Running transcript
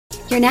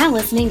You're now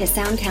listening to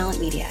Sound Talent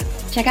Media.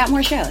 Check out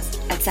more shows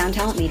at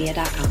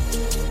soundtalentmedia.com.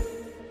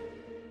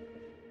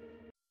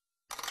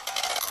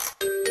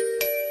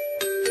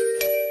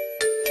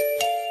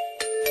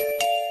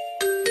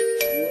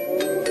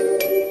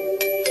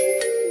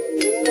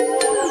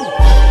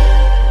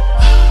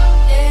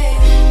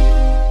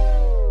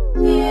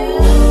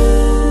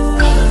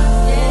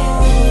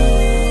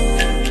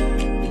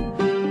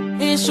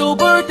 It's your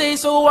birthday,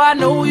 so I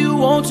know you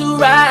want to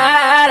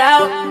ride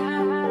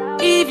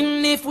out.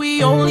 Even if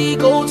we only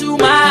go to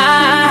my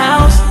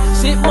house.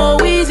 Sit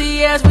more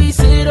easy as we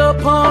sit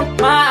upon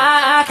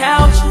my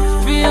couch.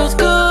 Feels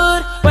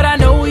good, but I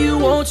know you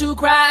want to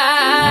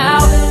cry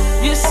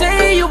out. You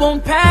say you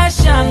want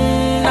passion,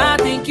 I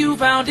think you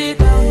found it.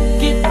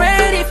 Get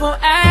ready for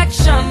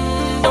action,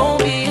 don't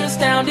be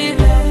astounded.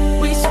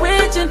 We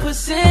switch in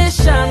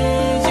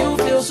positions, you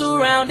feel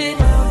surrounded.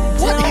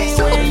 Tell me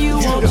where you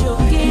want your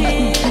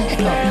gift.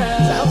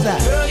 How's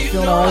that?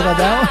 Feeling all right about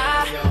that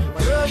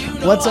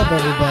one? What's up,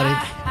 everybody?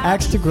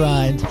 Axe to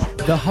Grind,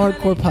 the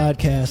hardcore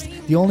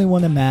podcast, the only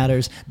one that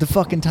matters, the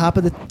fucking top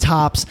of the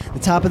tops, the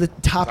top of the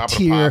top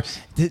tier,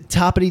 the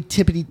toppity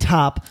tippity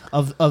top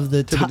of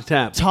the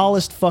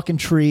tallest fucking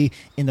tree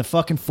in the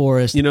fucking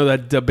forest. You know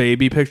that the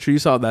baby picture you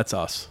saw? That's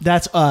us.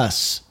 That's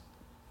us.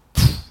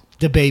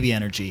 The baby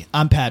energy.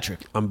 I'm Patrick.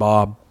 I'm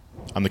Bob.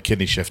 I'm the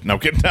kidney shift. No,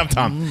 I'm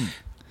Tom.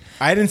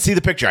 I didn't see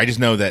the picture. I just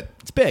know that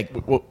It's big.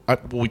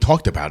 we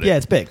talked about it. Yeah,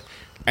 it's big.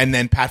 And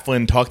then Pat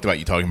Flynn talked about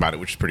you talking about it,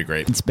 which is pretty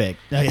great. It's big.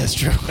 Oh, yeah, it's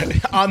true.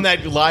 On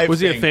that live Was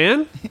thing. he a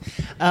fan?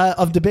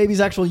 Of the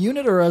baby's actual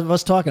unit or of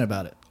us talking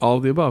about it? All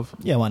of the above.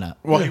 Yeah, why not?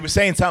 Well, he was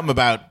saying something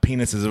about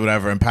penises or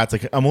whatever, and Pat's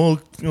like, I'm a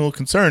little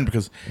concerned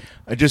because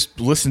I just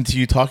listened to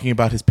you talking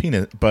about his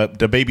penis, but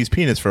the baby's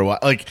penis for a while.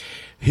 Like,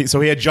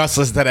 so he had just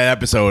listened to that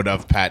episode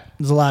of Pat.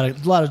 There's a lot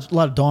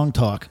of dong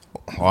talk.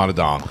 A lot of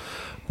dong.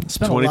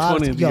 Spent a lot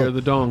 2020, of the year of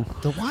the dong.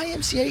 The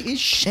YMCA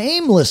is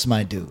shameless,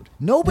 my dude.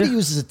 Nobody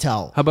uses a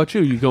towel. How about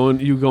you? You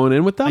going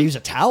in with them? I use a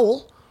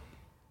towel.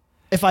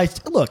 If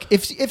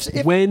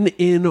When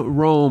in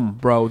Rome,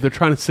 bro, they're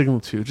trying to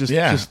signal to you.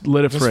 Just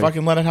let it Just free.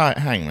 fucking let it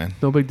hang, man.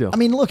 No big deal. I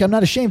mean, look, I'm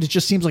not ashamed. It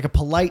just seems like a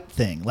polite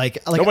thing. Like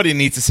Nobody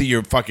needs to see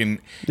your fucking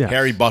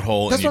hairy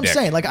butthole. That's in your what I'm dick.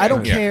 saying. Like, I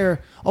don't Yeah.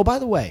 care. Oh, by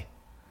the way,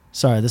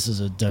 sorry, this is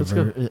a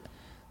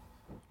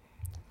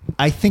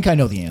I think I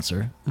know the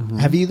answer. Mm-hmm.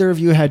 Have either of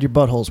you had your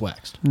buttholes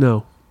waxed?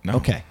 no. No.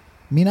 Okay.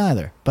 Me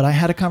neither. But I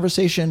had a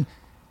conversation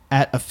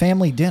at a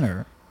family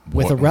dinner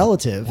with a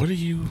relative What are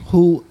you?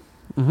 who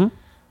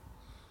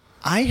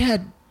I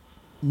had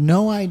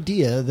no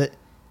idea that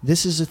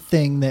this is a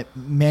thing that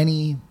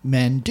many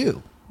men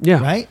do. Yeah.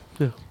 Right?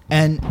 Yeah.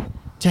 And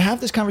to have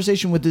this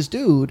conversation with this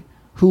dude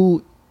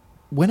who,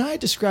 when I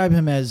describe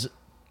him as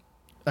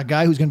a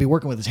guy who's going to be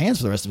working with his hands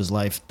for the rest of his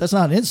life, that's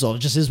not an insult. It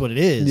just is what it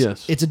is.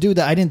 Yes. It's a dude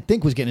that I didn't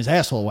think was getting his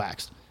asshole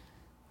waxed.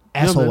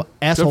 man. Asshole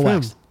Good for him.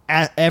 waxed.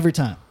 Every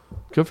time.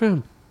 Good for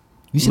him.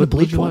 You seen the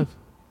bleach your one? life.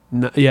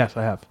 No, yes,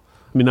 I have.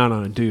 I mean, not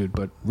on a dude,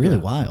 but Really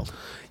yeah. wild.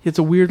 It's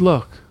a weird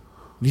look.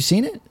 Have you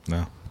seen it?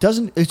 No.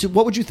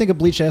 What would you think a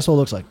bleached asshole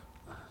looks like?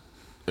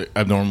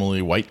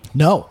 Abnormally white.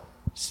 No.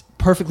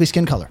 Perfectly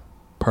skin color.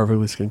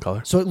 Perfectly skin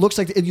color. So it looks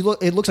like it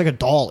looks like a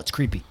doll. It's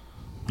creepy.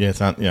 Yeah, it's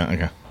not. Yeah,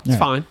 okay. It's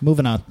fine.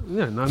 Moving on.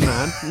 Yeah, not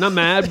mad. Not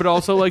mad, but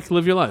also like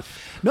live your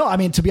life. No, I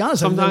mean, to be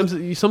honest, Sometimes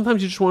you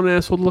just want an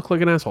asshole to look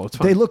like an asshole. It's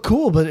fine. they look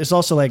cool, but it's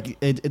also like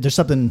there's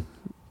something.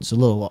 It's a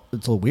little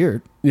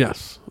weird.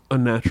 Yes,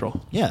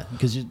 unnatural. Yeah,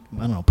 because I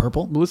don't know,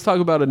 purple. But let's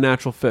talk about a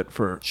natural fit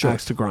for Sure.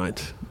 Axe to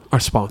Grind. Our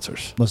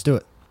sponsors. Let's do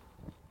it.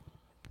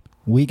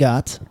 We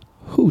got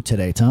who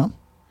today, Tom?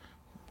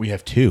 We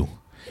have two.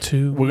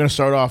 We're going to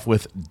start off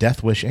with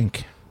Death Wish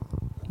Inc.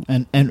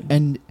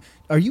 And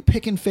are you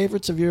picking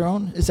favorites of your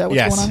own? Is that what's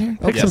Yes. going on here?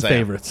 Pick Yes, some I am.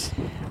 favorites.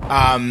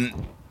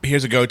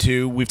 Here's a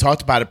go-to. We've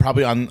talked about it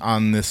probably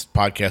on this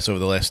podcast over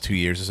the last 2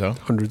 years or so.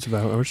 Hundreds of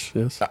hours.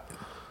 Yes.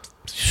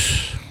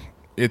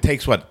 It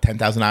takes,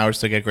 10,000 hours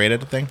to get great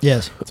at a thing?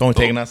 Yes. It's only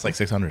taken us like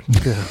 600.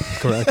 Yeah,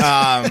 correct.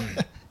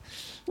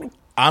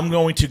 I'm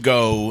going to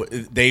go.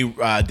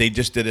 They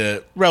just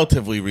did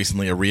relatively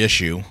recently a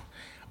reissue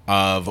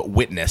of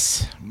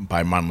Witness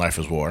by Modern Life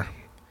is War.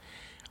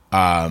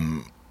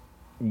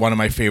 One of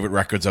my favorite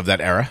records of that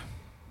era.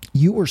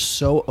 You were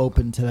so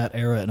open to that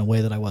era in a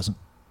way that I wasn't.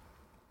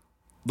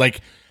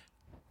 Like,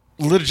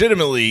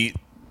 legitimately,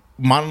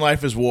 Modern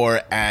Life is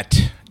War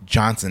at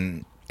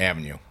Johnson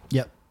Avenue.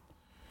 Yep.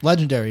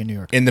 Legendary in New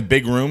York. In the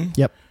big room.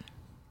 Yep.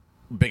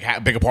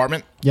 Big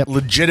apartment. Yep.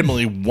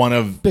 Legitimately one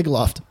of Big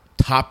loft.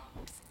 top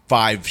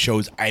 5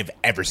 shows I've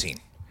ever seen.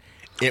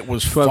 It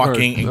was what I've heard.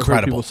 fucking I've heard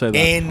incredible. people say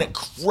that.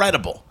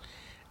 Incredible.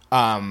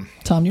 Tom,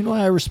 you know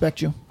why I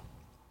respect you?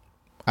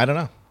 I don't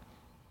know.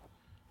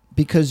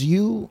 Because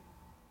you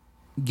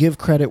give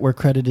credit where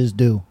credit is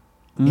due.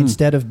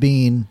 Instead of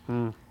being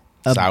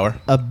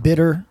Sour. a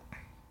bitter.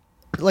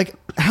 Like,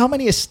 how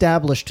many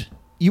established?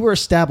 You were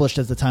established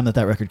at the time that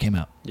record came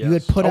out. Yes. You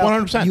had put Oh,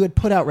 out 100%. You had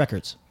put out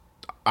records.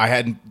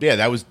 I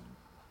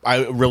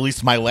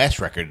released my last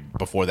record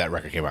before that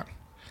record came out.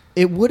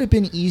 It would have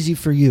been easy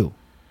for you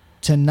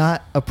to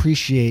not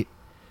appreciate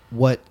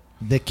what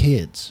the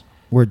kids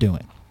were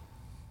doing.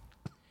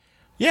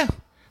 Yeah,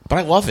 but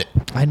I love it,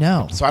 I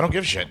know. so I don't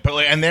give a shit. But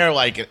and they're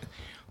like,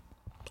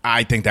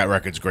 I think that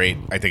record's great.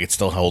 I think it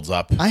still holds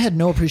up. I had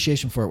no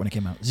appreciation for it when it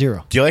came out.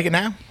 Zero. Do you like it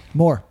now?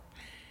 More.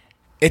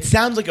 It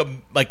sounds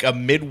like a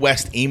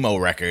Midwest emo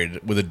record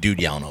with a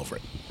dude yelling over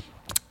it.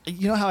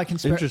 You know how I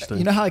compare? Interesting.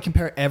 You know how I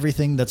compare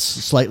everything that's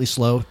slightly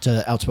slow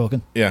to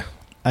Outspoken? Yeah,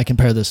 I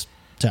compare this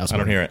to I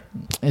Outspoken. don't hear it.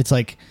 It's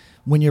like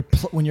when you're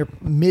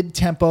mid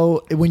tempo.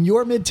 When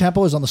your mid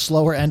tempo is on the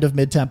slower end of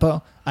mid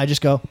tempo, I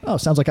just go, "Oh,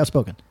 sounds like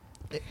Outspoken."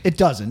 It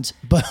doesn't,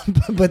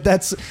 but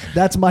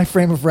that's my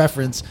frame of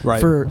reference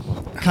Right. for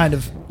kind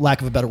of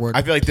lack of a better word.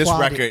 I feel like this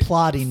record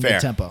plotting fair.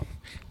 mid tempo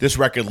This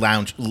record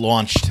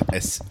launched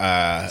as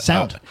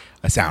Sound.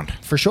 a sound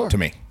For sure. to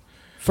me.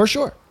 for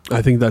sure.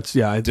 I think that's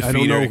I don't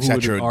Defeater, know who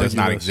etc. would does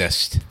not argue this.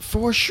 exist.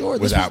 For sure.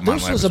 This Without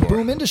was Mount a Labrador.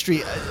 boom industry.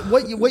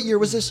 What year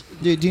was this?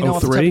 Do you know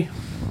off the top? 03?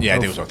 Yeah, I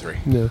think it was 03.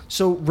 Yeah.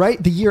 So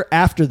right the year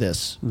after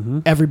this,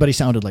 everybody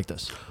sounded like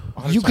this.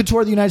 You could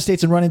tour the United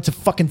States and run into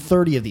fucking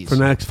 30 of these. For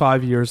the next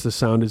 5 years, the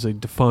sound is a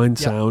defined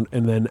Yep. sound.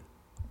 And then,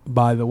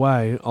 by the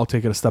way, I'll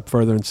take it a step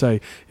further and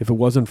say, if it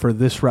wasn't for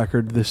this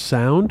record, this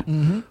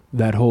sound,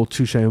 that whole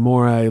Touche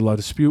Amore, La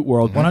Dispute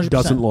world 100%.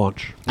 doesn't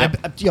launch.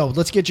 Yo,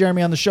 let's get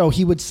Jeremy on the show.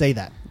 He would say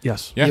that.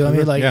 Yes. Yeah. You know what I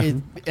mean? Like, Yeah.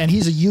 and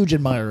he's a huge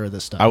admirer of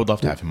this stuff. I would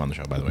love to have him on the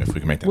show, by the way, if we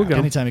can make that We'll happen. get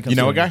him. Anytime he comes, You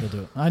know to a guy? we'll do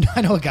it.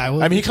 I know a guy.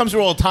 I mean, he comes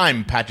through all the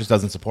time. Pat just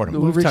doesn't support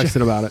him. We've reach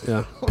texted about it,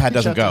 yeah. Pat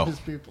doesn't go.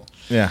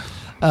 Yeah.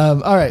 All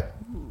right.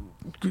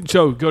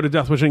 So go to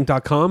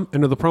deathwishing.com,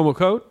 enter the promo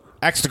code.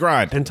 Axe to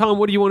grind. And Tom,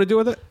 what do you want to do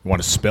with it?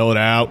 Want to spill it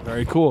out?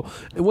 Very cool.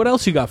 And what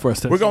else you got for us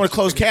today? We're going to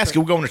Closed Casket.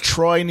 We're going to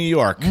Troy, New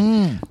York.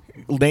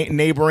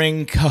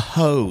 Neighboring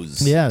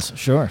Cohoes. Yes,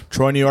 sure.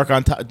 Troy, New York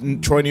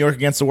Troy, New York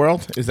against the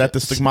world. Is that the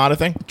Stigmata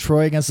thing?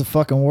 Troy against the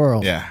fucking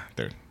world. Yeah,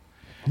 dude.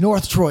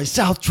 North Troy,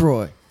 South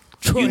Troy.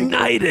 Troy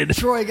United.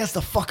 Troy against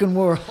the fucking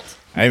world.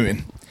 I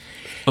mean,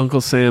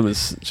 Uncle Sam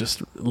is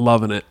just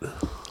loving it.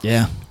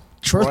 Yeah.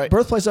 Troy-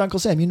 Birthplace of Uncle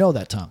Sam. You know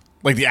that, Tom.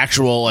 like the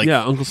actual like.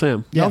 Yeah, Uncle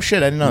Sam. Yeah. Oh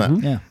shit! I didn't know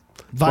that. Yeah.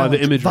 why the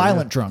imagery,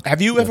 violent yeah. drunk.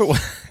 Have you ever?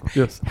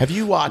 Yes. Have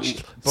you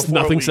watched? before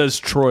Nothing we- says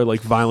Troy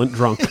like violent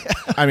drunk.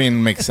 I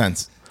mean, makes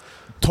sense.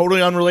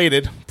 Totally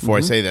unrelated. Before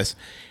I say this,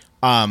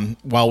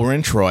 while we're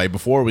in Troy,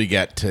 before we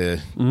get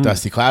to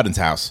Dusty Cloudon's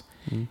house,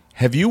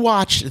 have you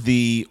watched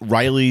the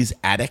Riley's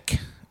Attic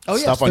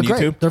stuff on they're YouTube?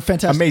 great. They're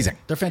fantastic. Amazing.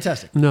 They're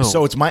fantastic. No.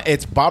 So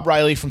it's Bob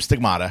Riley from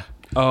Stigmata,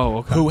 Oh,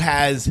 okay. who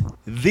has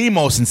the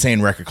most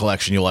insane record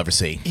collection you'll ever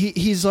see.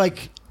 He's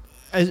like,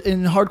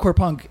 in hardcore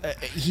punk,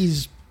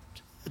 he's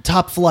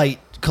top flight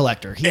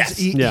collector. Yes.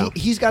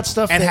 He's got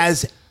stuff And that,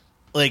 has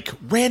like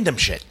random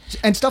shit.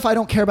 and stuff I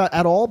don't care about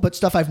at all, but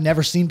stuff I've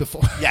never seen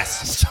before.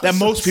 Yes, that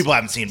most people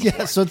haven't seen before.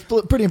 Yeah, so it's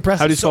pretty impressive.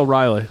 How do you spell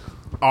Riley?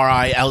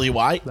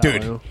 Riley,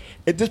 dude. know.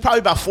 There's probably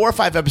about 4 or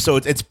 5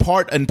 episodes. It's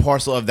part and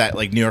parcel of that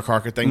like New York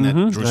Hardcore thing that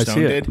Drew I Stone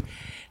see it. did.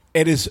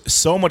 It is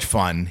so much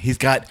fun. He's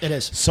got It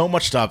is. so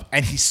much stuff,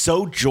 and he's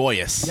so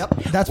joyous. Yep,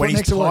 that's when what he's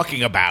makes it work.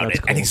 talking about That's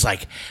it, cool. and he's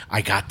like,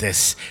 "I got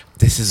this.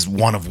 This is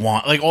one of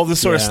one." Like all this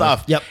sort of Yeah.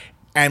 stuff. Yep.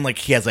 And like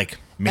he has like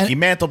Mickey And-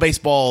 Mantle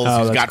baseballs. Oh,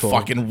 He's that's got cool.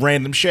 fucking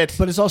random shit.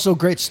 But it's also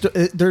great.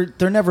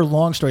 They're never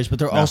long stories, but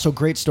they're also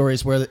great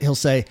stories where he'll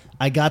say,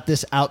 "I got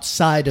this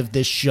outside of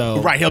this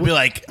show." Right, he'll be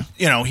like,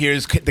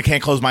 here's the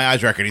Can't Close My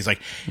Eyes record. He's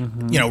like,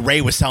 Ray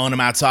was selling them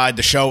outside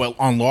the show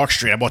on Lark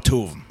Street. I bought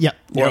 2 of them. Yep.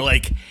 Or Yep.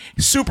 like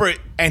super,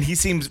 and he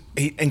seems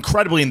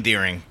incredibly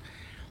endearing.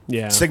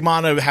 Yeah.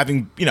 Stigmata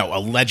having a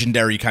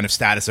legendary kind of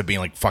status of being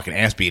like fucking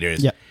ass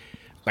beaters. Yep.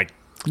 Like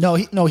No,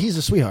 he's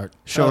a sweetheart.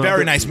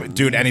 very nice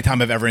dude.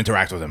 Anytime I've ever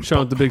interacted with him.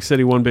 Showing the Big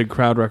City One Big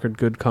Crowd record.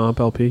 Good comp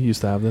LP.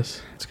 Used to have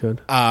this. It's good.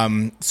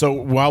 So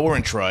while we're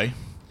in Troy,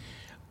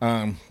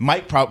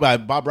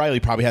 Bob Riley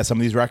probably has some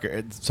of these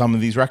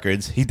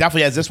records. He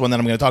definitely has this one that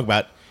I'm going to talk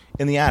about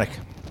in the attic.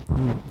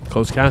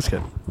 Closed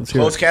Casket. Let's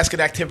hear Closed it. Casket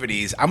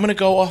Activities. I'm going to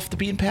go off the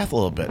beaten path a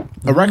little bit.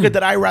 A record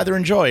that I rather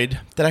enjoyed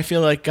that I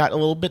feel like got a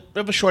little bit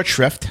of a short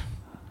shrift.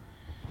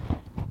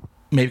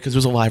 Maybe because it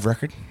was a live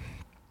record.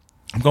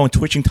 I'm going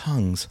Twitching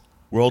Tongues,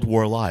 World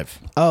War Live.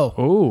 Oh,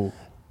 Oh.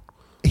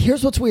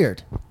 here's what's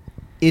weird.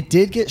 It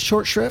did get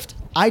short shrift.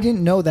 I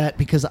didn't know that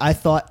because I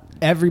thought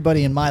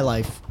everybody in my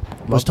life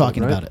was Loved it,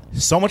 talking right? about it.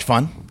 So much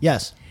fun.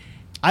 Yes.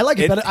 I like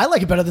it better. I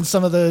like it better than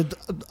some of the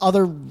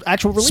other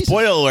actual releases.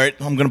 Spoiler alert,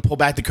 I'm going to pull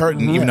back the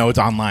curtain, even though it's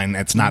online.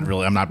 It's not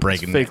really, I'm not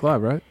breaking Fake it.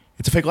 live, right?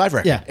 It's a fake live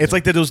record. Yeah. It's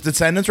like those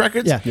Descendants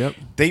records. Yeah. Yep.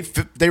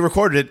 They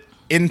recorded it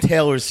in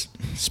Taylor's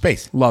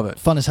space. Love it.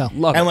 Fun as hell.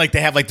 Love And it. like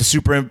they have like the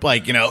super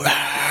like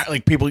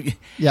like people.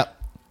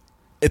 Yep.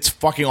 It's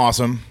fucking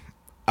awesome.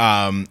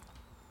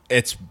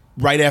 It's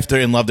right after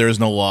In Love There Is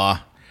No Law.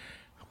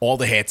 All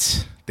the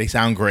hits. They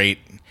sound great.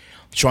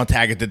 Sean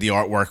Taggart did the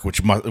artwork,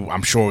 which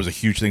I'm sure was a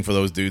huge thing for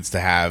those dudes to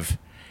have.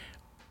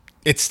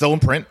 It's still in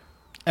print.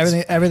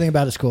 Everything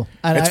about it's cool.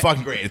 And It's I,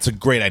 fucking great. It's a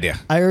great idea.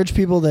 I urge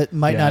people that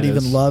might Yeah, not it even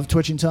is. love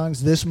Twitching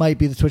Tongues. This might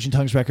be the Twitching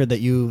Tongues record that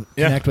you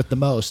Yeah. connect with the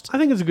most. I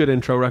think it's a good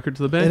intro record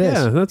to the band. It is.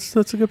 Yeah,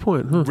 that's a good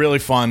point. Huh. Really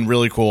fun,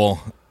 really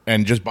cool,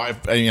 and just buy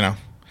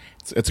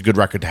It's a good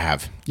record to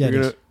have. Yeah, it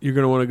is. You're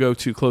gonna want to go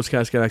to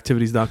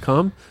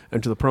closecascetactivities.com,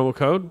 enter the promo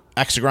code,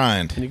 Extra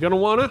grind. and you're gonna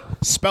wanna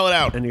Spell it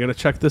out. and you're gonna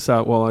check this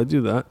out while I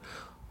do that.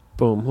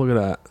 Boom! Look at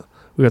that.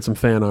 We got some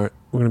fan art.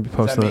 We're gonna be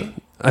posting me?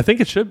 it. I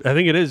think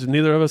it is.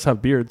 Neither of us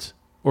have beards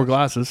or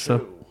glasses,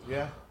 so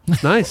Yeah.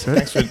 it's nice,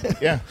 right? Thanks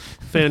for, yeah.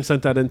 Fan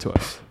sent that in to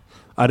us.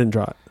 I didn't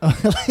draw it.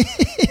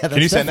 Yeah,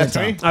 Can you send that to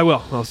definitely me? I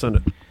will. I'll send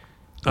it.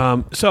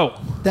 So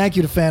Tom. Thank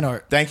you to fan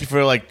art. Thank you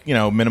for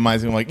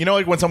minimizing like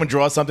when someone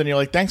draws something you're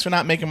like thanks for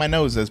not making my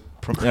nose as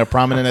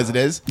prominent as it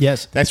is.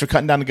 Yes. Thanks for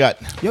cutting down the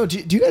gut. Yo, do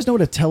you guys know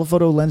what a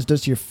telephoto lens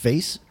does to your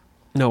face?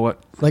 know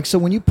what? Like, so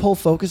when you pull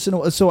focus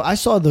in, so I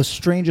saw the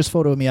strangest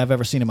photo of me I've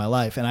ever seen in my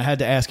life, and I had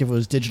to ask if it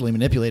was digitally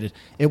manipulated.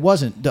 It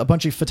wasn't. A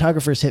bunch of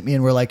photographers hit me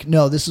and were like,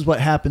 no, this is what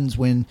happens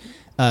when,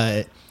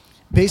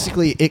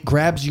 basically it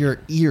grabs your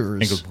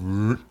ears.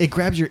 It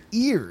grabs your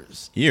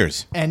ears.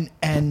 Ears.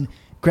 And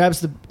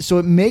grabs so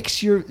it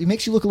makes you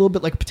look a little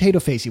bit like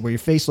potato facey, where your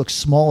face looks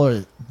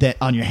smaller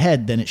on your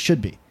head than it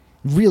should be.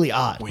 Really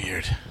odd.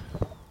 Weird.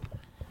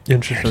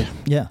 Interesting.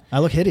 Yeah, I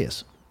look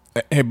hideous.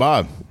 Hey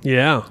Bob,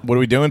 Yeah. what are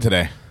we doing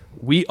today?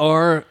 We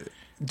are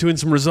doing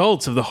some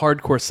results of the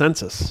hardcore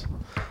census.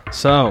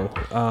 So,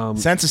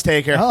 Census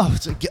taker. Oh,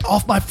 get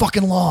off my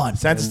fucking lawn.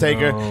 Census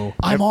taker. no.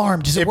 I'm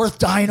armed. Is it worth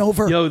dying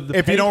over? yo, If the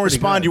you pay's don't pretty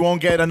respond, good. you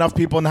won't get enough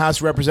people in the House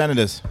of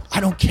Representatives. I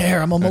don't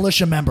care. I'm a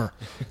militia member.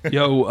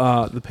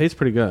 Yo, the pay's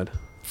pretty good.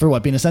 For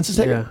what, being a census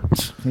taker?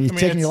 You're taking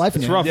it's- your life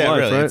in it's your rough. hands. Yeah, life,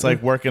 really. right? It's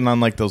like working on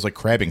like those like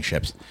crabbing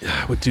ships.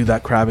 I would do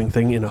that crabbing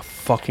thing in a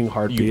fucking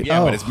heartbeat.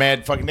 Yeah, Oh. but it's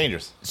mad fucking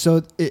dangerous. So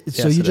you it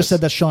just is.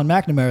 said that's Sean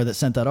McNamara that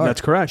sent that art. That's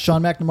correct.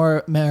 Sean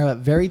McNamara,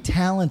 very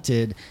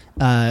talented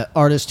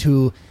artist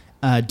who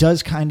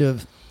does kind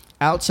of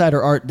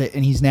outsider art,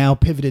 and he's now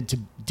pivoted to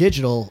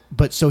digital.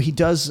 But so he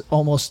does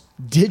almost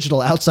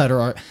digital outsider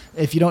art.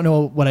 If you don't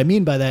know what I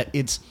mean by that,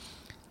 it's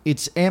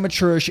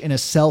amateurish in a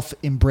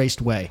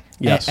self-embraced way.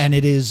 Yes. And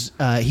it is.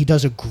 He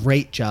does a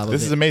great job of it.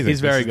 This is amazing. He's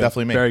very This is good.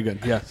 Definitely me. Very good.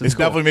 Yeah. It's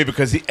definitely me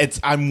because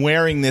I'm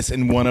wearing this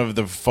in one of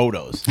the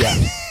photos. Yeah.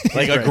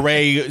 Like a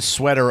gray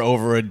sweater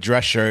over a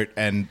dress shirt,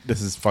 and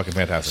this is fucking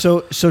fantastic.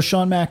 So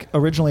Sean Mack,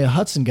 originally a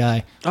Hudson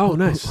guy. Oh,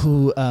 nice.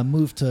 Who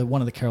moved to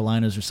one of the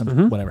Carolinas or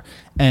something, whatever.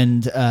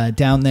 And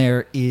down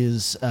there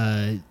is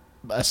a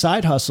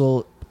side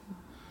hustle.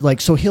 Like,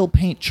 so he'll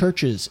paint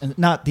churches, and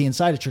not the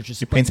inside of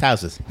churches. He paints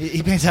houses.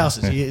 He paints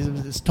houses. He's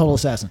a total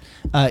assassin.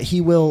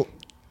 He will,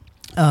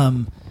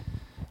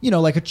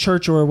 like a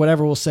church or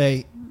whatever will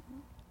say,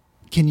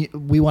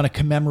 we want to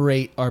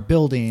commemorate our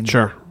building.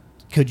 Sure.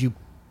 Could you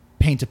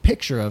paint a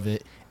picture of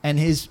it? And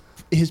his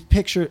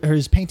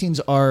paintings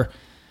are,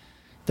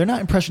 they're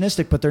not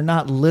impressionistic, but they're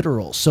not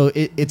literal. So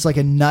it's like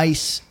a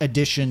nice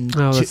addition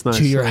that's nice,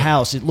 to your yeah.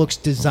 house. It looks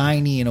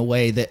designy in a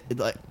way that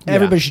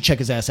everybody should check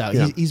his ass out.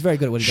 Yeah. He's very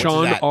good at what he does.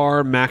 Sean that?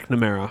 R.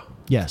 McNamara.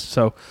 Yes.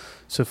 So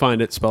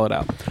find it, spell it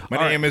out. My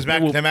All name right. is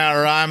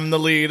McNamara. I'm the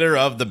leader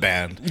of the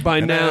band. By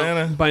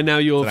now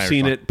you'll have Irish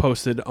seen one. it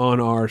posted on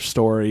our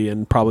story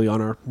and probably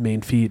on our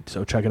main feed.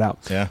 So check it out.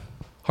 Yeah.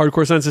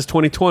 Hardcore Census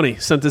 2020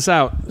 sent this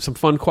out. Some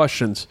fun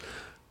questions.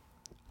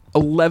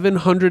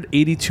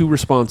 1,182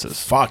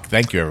 responses. Fuck.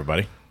 Thank you,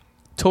 everybody.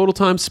 Total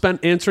time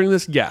spent answering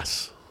this?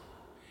 Yes.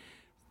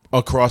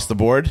 Across the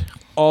board.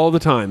 All the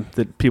time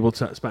that people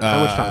spent.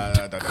 How much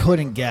time?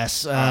 Couldn't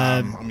guess.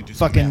 Let me do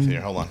some math Fucking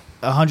here. Hold on.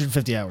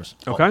 150 hours.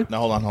 Okay. No,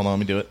 hold on. Let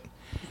me do it.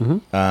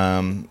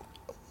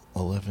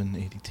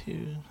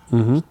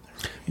 1182.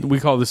 We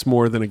call this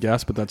more than a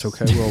guess, but that's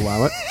okay. We'll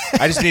allow it.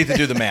 I just need to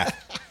do the math.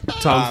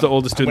 Tom's the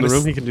oldest dude in the gonna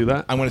room. He can do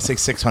that. I'm going to say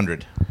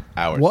 600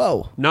 hours.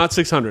 Whoa. Not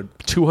 600.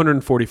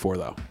 244,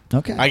 though.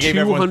 Okay. I gave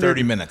everyone 200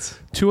 30 minutes.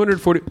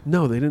 240.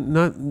 No, they didn't.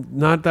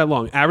 Not that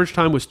long. Average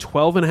time was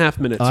 12 and a half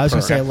minutes. I was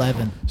going per. to say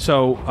 11.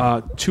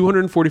 So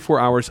 244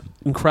 hours.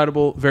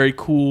 Incredible. Very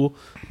cool.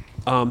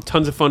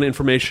 Tons of fun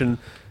information.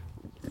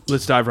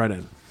 Let's dive right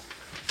in.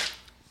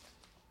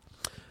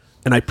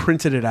 And I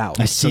printed it out.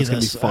 I so see it's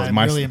gonna this. be fun.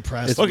 I'm really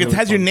impressed. Look, it really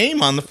has your fun.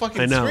 name on the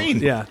fucking I know. screen.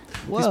 Yeah.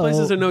 Whoa. These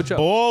places are no joke.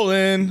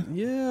 Ballin'.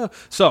 Yeah.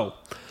 So,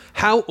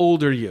 how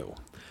old are you?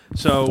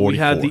 So, we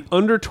had 44. the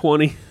under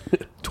 20,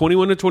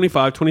 21 to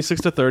 25,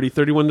 26 to 30,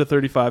 31 to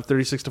 35,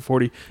 36 to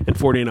 40, and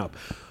 40 and up.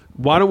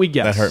 Why don't we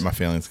guess? That hurt my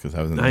feelings because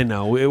I was in I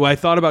know. I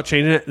thought about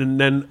changing it, and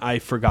then I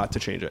forgot to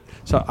change it.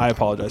 So, I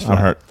apologize for I'm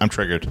that. hurt. I'm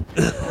triggered.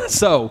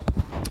 So,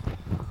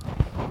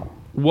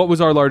 what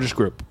was our largest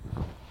group?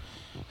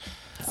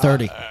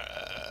 30.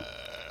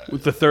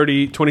 With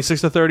the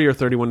 26 to 30 or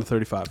 31 to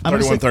 35? I'm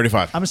gonna 31, say-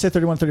 35. I'm going to say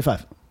 31,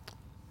 35.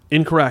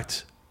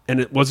 Incorrect. And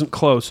it wasn't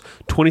close.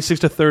 26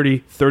 to 30,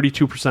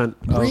 32%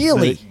 of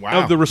Really?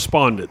 Wow. of the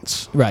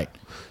respondents. Right.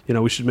 You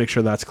know, we should make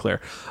sure that's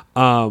clear.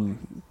 The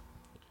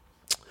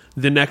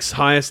next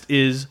highest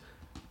is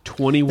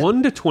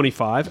 21 to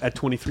 25 at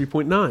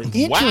 23.9.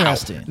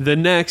 Interesting. The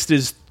next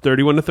is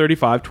 31 to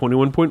 35,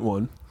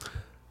 21.1.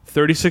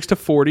 36 to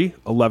 40,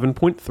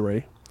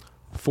 11.3.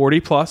 40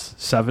 plus,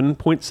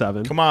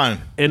 7.7. Come on.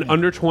 And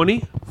under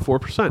 20,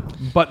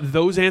 4%. But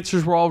those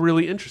answers were all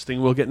really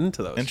interesting. We'll get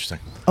into those. Interesting.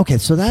 Okay,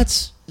 so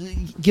that's,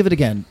 give it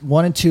again.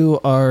 1 and 2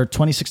 are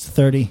 26 to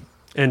 30.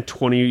 and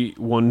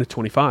 21 to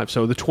 25.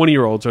 So the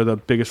 20-year-olds are the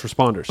biggest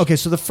responders. Okay,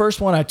 so the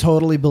first one I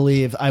totally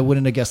believe. I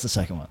wouldn't have guessed the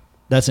second one.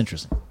 That's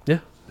interesting. Yeah.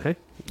 Hey.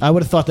 I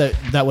would have thought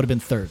that would have been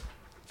third.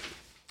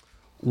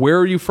 Where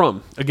are you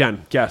from?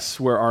 Again, guess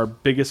where our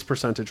biggest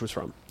percentage was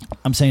from.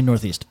 I'm saying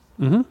Northeast.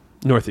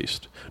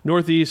 Northeast.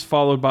 Northeast,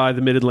 followed by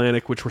the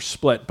Mid-Atlantic, which were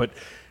split. But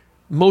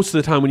most of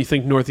the time when you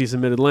think Northeast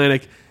and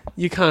Mid-Atlantic,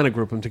 you kind of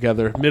group them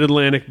together.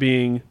 Mid-Atlantic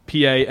being PA,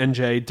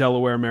 NJ,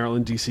 Delaware,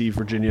 Maryland, D.C.,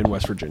 Virginia, and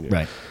West Virginia.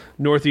 Right.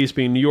 Northeast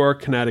being New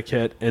York,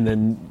 Connecticut, and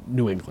then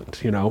New England.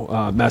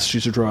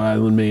 Massachusetts, Rhode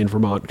Island, Maine,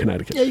 Vermont,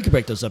 Connecticut. Yeah, you could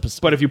break those up.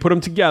 But if you put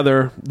them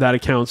together, that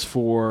accounts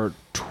for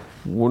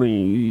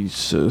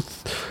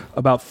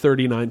about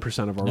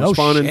 39% of our No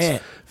respondents.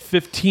 shit.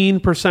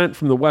 15%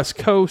 from the West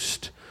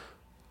Coast,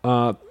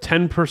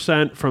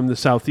 10% from the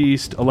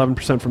Southeast,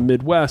 11% from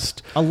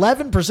Midwest,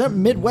 11%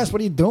 Midwest. What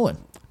are you doing?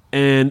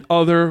 and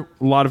other.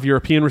 A lot of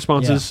European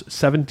responses.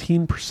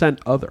 17%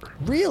 other.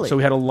 Really? So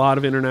we had a lot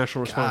of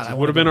international responses. I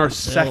Would have been our wanna go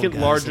to Brazil, second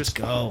guys. largest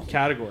Let's go.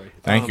 category.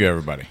 Thank you,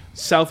 everybody.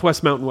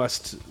 Southwest, Mountain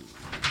West,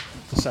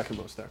 the second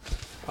most there,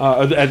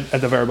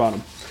 at the very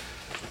bottom.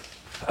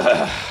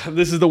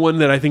 This is the one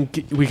that I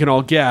think we can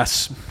all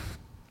guess.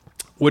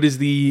 What is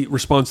the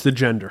response to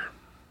gender?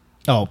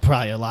 Oh,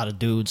 probably a lot of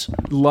dudes.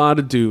 A lot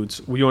of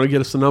dudes. You want to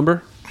get us the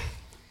number?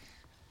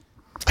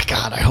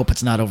 God, I hope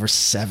it's not over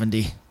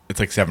 70. It's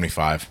like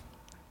 75.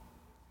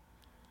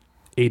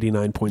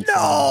 89.7.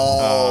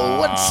 Oh,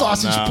 what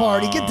sausage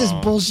party? Get this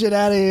bullshit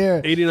out of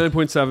here.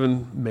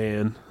 89.7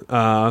 man.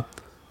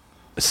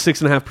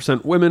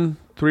 6.5% women.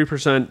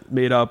 3%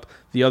 made up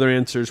the other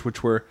answers,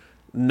 which were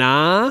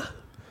nah,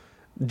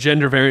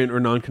 gender variant or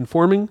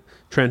non-conforming,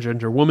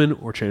 transgender woman,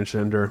 or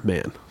transgender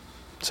man.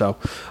 So,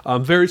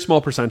 very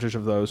small percentage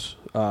of those.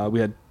 We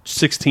had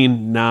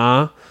 16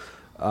 nah,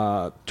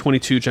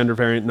 22 gender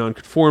variant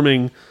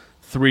non-conforming,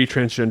 3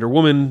 transgender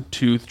woman,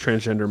 2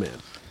 transgender man.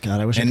 God,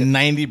 I wish I could. And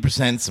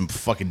 90% some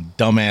fucking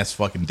dumbass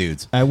fucking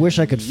dudes. I wish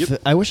I could.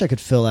 I wish I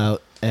could fill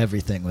out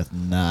everything with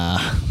nah.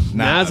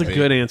 Nah's a baby.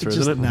 good answer, It's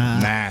isn't just it?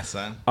 nah. Nah,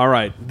 son. All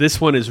right, this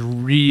one is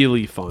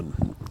really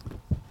fun.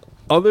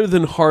 Other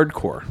than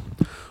hardcore,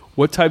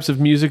 what types of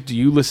music do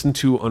you listen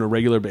to on a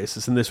regular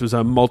basis? And this was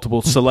a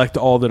multiple select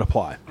all that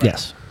apply.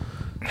 Yes,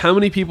 How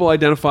many people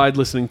identified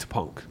listening to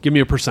punk? Give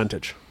me a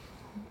percentage.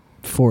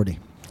 40.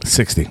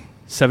 60.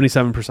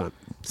 77%.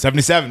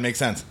 77 makes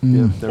sense.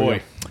 Yeah, there we Boy.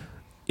 go.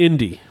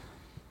 Indie,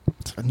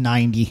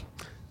 90.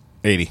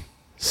 80.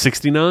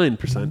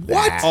 69%.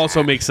 What?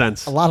 Also makes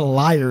sense. A lot of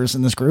liars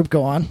in this group.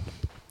 Go on.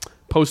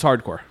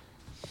 Post-hardcore.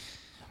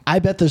 I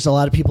bet there's a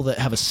lot of people that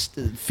have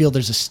feel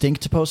there's a stink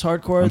to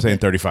post-hardcore. I'm saying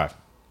 35.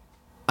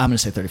 I'm going to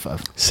say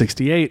 35.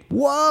 68.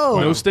 Whoa.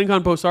 No stink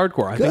on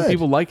post-hardcore. I think Good.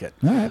 people like it.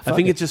 All right, I fuck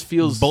think it. it just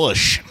feels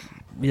Bullish.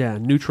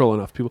 neutral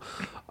enough. People.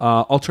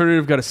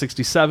 Alternative got a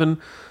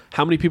 67.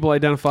 How many people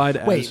identified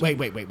as... Wait.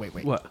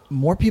 What?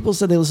 More people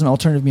said they listen to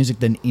alternative music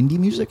than indie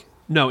music?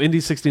 No,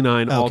 indie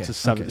 69, Oh, alt okay.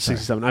 is Okay, sorry.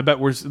 67. I bet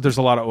there's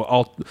a lot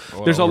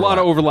of there's a lot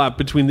of overlap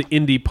between the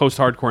indie,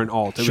 post-hardcore, and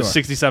alt. It Sure. was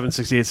 67,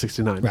 68,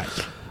 69. Right.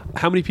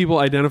 How many people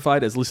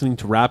identified as listening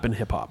to rap and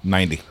hip-hop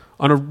 90.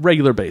 on a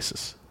regular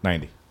basis?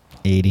 90.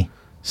 80.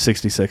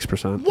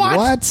 66%.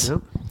 What?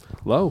 Yep.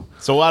 Low.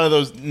 So a lot of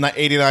those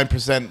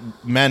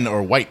 89% men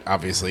are white,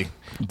 obviously.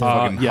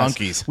 Fucking Yes.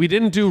 hunkies. We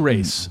didn't do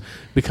race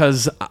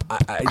because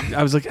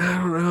I was like, I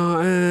don't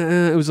know.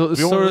 It was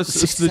sort of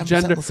the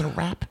gender. listen to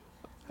rap.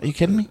 Are you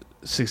kidding me?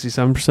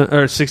 67%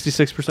 or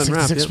 66%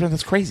 rap. 66%, Yeah.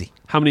 that's crazy.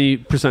 How many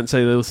percent say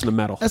they listen to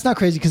metal? That's not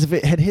crazy because if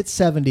it had hit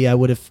 70, I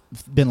would have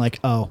been like,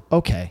 oh,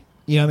 okay.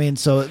 You know what I mean?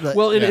 So,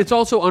 Well, and Yeah. it's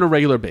also on a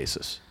regular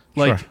basis.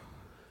 Like, Sure.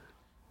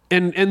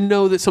 and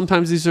know that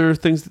sometimes these are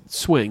things that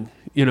swing.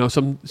 You know,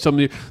 some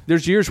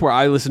there's years where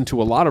I listen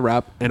to a lot of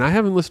rap, and I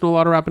haven't listened to a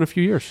lot of rap in a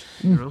few years.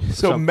 You know?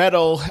 So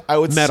metal, I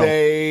would Metal.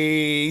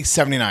 say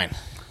 79.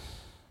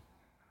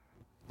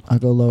 I'll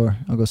go lower.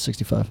 I'll go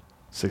 65.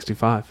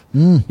 65.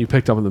 You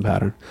picked up on the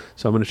pattern,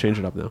 so I'm going to change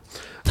it up now.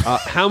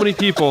 How many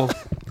people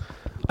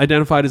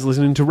identified as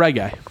listening to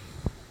reggae?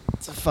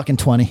 It's a fucking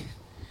 20.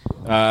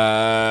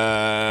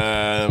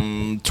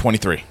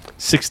 23.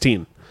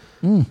 16.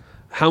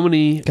 How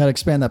many? Got to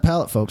expand that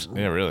palette, folks.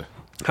 Yeah, really.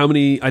 How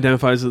many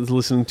identifies as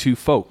listening to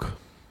folk?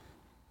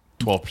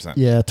 12%.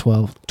 Yeah,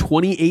 12.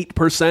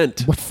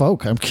 28%. What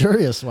folk? I'm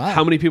curious. Wow.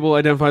 How many people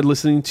identified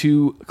listening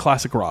to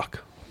classic rock?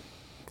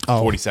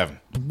 47.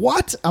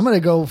 What? I'm going to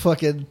go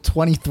fucking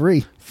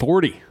 23.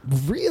 40.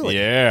 Really?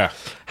 Yeah.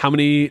 How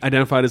many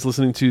identified as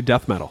listening to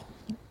death metal?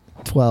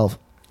 12.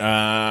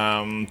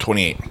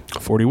 28.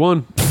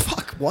 41.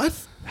 Fuck,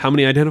 what? How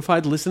many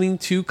identified listening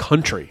to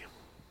country?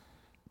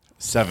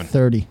 7.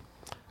 30.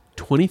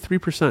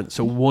 23%.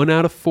 So 1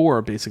 out of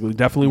 4, basically.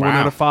 Definitely 1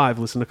 Wow. out of 5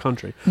 listen to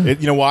country. You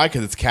know why?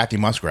 Because it's Kathy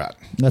Muskrat.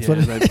 That's what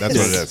it is. That's what it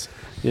is.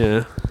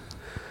 Yeah.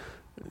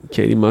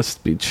 Katie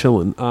must be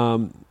chilling.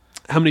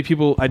 How many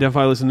people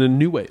identify listening to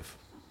new wave?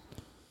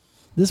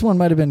 This one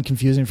might have been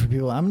confusing for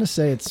people. I'm going to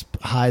say it's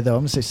high, though.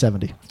 I'm going to say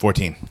 70.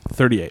 14.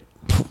 38.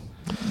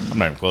 I'm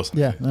not even close.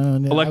 Yeah. No, I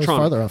was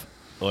Electronic. farther off.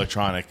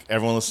 Electronic.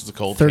 Everyone listens to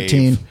Cold 13.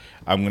 Cave.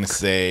 I'm going to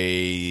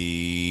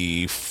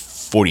say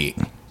 48.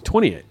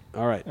 28.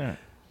 All right.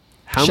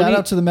 How Shout many?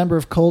 out to the member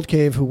of Cold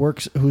Cave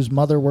whose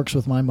mother works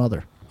with my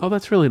mother. Oh,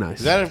 that's really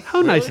nice.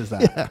 How nice is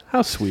that? Yeah.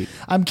 How sweet.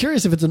 I'm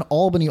curious if it's an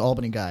Albany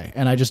guy,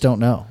 and I just don't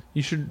know.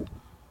 You should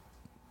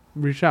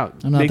reach out.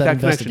 I'm not Make that that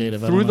connection.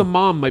 investigative, I don't Through the know.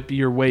 mom might be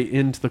your way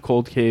into the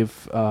Cold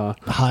Cave.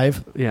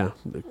 Hive The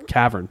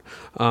cavern.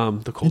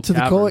 The cold into the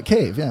cavern. Cold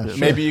Cave. Yeah, sure.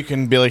 Maybe you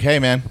can be like, hey,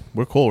 man,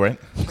 we're cool, right?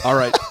 All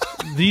right.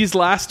 These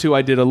last two,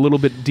 I did a little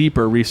bit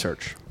deeper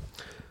research.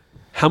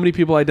 How many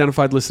people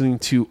identified listening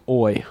to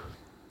Oi?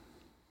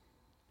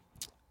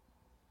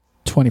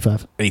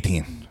 25,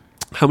 18.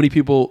 How many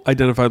people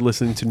identified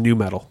listening to new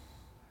metal?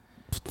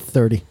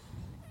 30.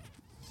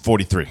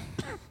 43.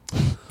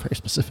 Very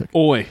specific.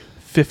 Oi,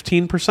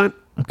 15%.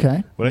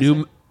 Okay, What did I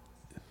New, say?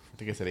 I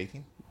think I said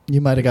 18.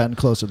 you might have gotten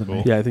closer than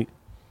me. yeah, I think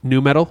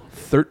new metal,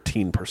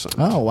 13%.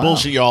 Oh wow,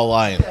 Bullshit, y'all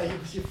lying.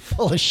 You're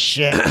full of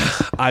shit.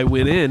 I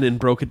went in and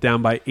broke it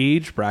down by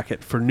age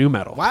bracket for new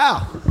metal.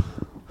 Wow.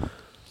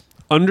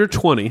 Under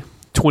 20,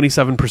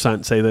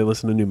 27% say they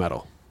listen to new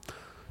metal.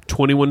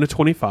 21 to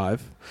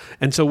 25.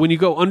 And so when you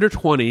go under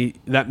 20,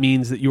 that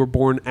means that you were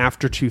born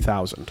after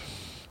 2000.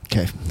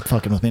 Okay,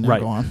 fucking with me now.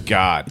 Right. Go on.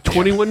 God.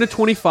 21 to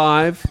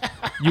 25,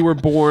 you were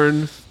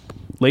born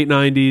late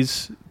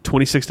 90s,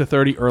 26 to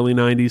 30, early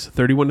 90s,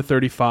 31 to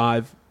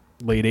 35,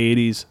 late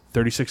 80s,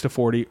 36 to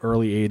 40,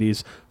 early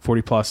 80s,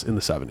 40 plus in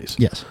the 70s.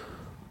 Yes.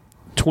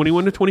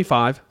 21 to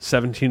 25,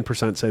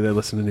 17% say they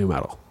listen to new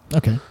metal.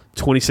 Okay.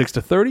 26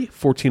 to 30,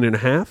 14 and a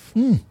half.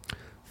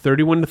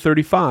 31 to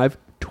 35,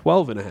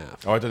 12 and a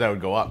half. Oh, I thought that would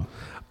go up.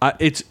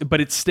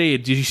 But it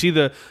stayed. Did you see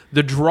the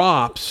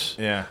drops?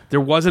 Yeah. There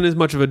wasn't as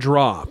much of a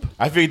drop.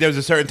 I figured there was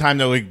a certain time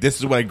that like this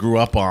is what I grew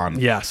up on.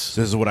 Yes.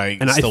 This is what I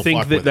And still I think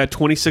fuck that with. that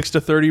 26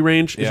 to 30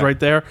 range is Yeah. right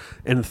there,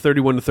 and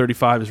 31 to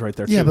 35 is right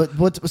there Yeah, too.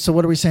 but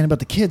what are we saying about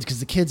the kids? Because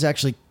the kids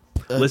actually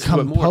Listen come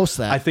to it more. post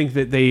that. I think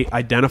that they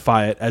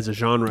identify it as a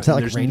genre. Is that And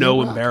like there's radio no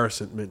rock?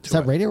 embarrassment to Is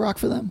that it. radio rock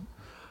for them?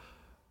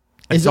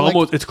 It's Is it like-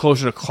 almost it's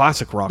closer to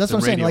classic rock. That's than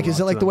what I'm saying. radio Like, is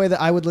it rock like to the them. way that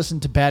I would listen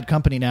to Bad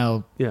Company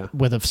now? Yeah.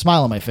 With a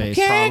smile on my face.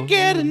 Can't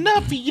get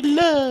enough of your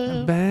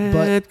love.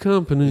 Bad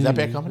Company? Is that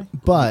Bad Company?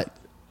 But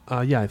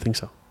Yeah, I think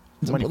so.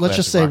 Many let's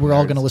just classic say rock we're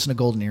all nerds. going to listen to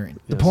Golden Earring.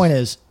 The Yes. point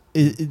is,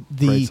 Great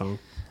the song.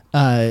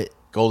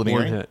 Golden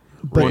One Earring. hit.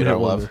 But- One hit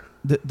Love. wonder.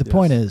 the Yes.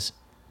 point is,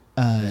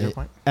 your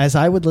point? as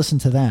I would listen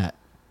to that,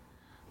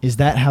 is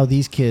that how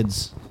these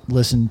kids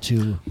listen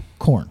to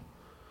Korn?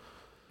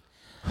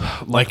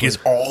 Like,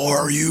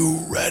 are you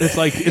ready? It's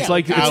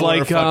like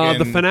Our fucking-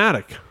 the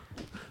Fanatic.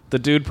 The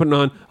dude putting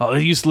on. Oh, I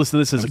used to listen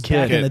to this as a kid.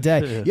 Back in the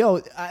day.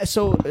 Yo,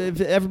 so if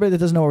everybody that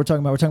doesn't know what we're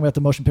talking about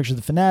the motion picture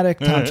The Fanatic.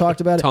 Tom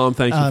talked about it. Tom,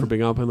 thank you for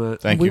being up on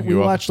that. Thank we you. You're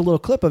welcome. watched a little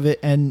clip of it,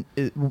 and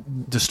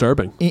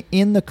Disturbing.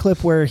 in the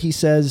clip where he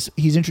says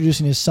he's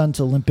introducing his son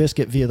to Limp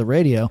Bizkit via the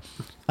radio,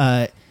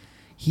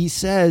 he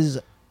says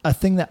a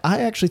thing that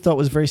I actually thought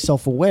was very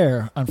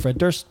self-aware on Fred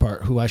Durst's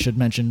part, who I should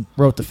mention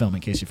wrote the film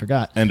in case you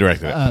forgot. And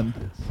directed it.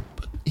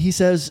 He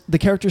says, the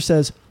character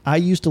says, I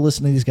used to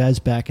listen to these guys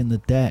back in the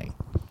day.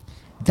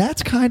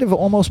 That's kind of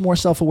almost more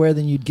self-aware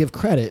than you'd give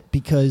credit,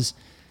 because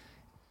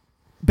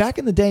back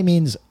in the day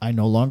means I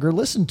no longer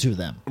listen to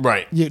them.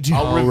 Right.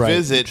 I'll I'll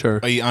revisit Sure.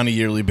 on a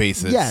yearly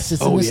basis. Yes,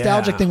 it's a Oh,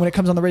 nostalgic yeah. thing. When it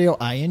comes on the radio,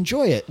 I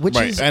enjoy it, which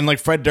Right. is And like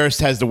Fred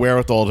Durst has the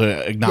wherewithal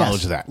to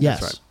acknowledge yes, that. Yes.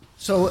 That's right.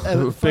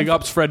 So Big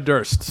ups, Fred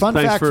Durst. fun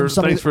thanks fact for from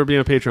somebody- thanks for being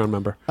a Patreon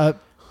member.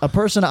 a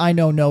person I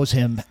know knows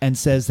him and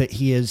says that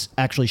he is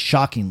actually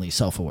shockingly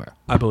self-aware.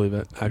 I believe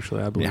it.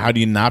 Actually, I believe. How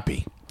do you not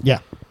be? Yeah.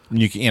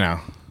 You know,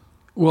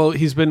 Well,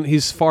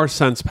 he's far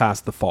since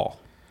past the fall.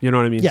 You know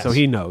what I mean? Yes. So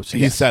he knows.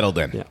 he's settled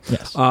in. Yeah.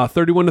 Yes.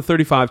 31 to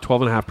 35,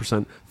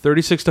 12.5%.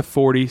 36 to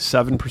 40,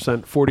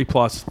 7%. 40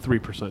 plus,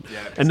 3%.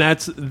 And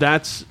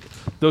that's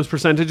those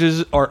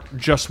percentages are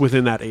just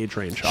within that age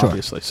range,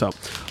 obviously. So,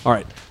 all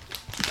right.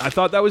 I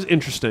thought that was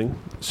interesting.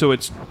 So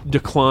it's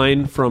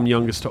decline from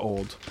youngest to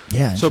old.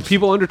 Yeah, So interesting.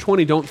 people under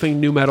 20 don't think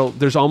new metal.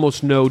 There's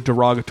almost no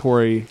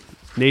derogatory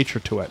nature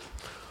to it.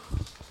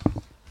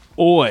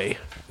 Oi.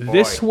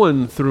 This Oi.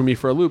 one threw me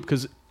for a loop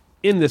because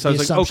in this I The was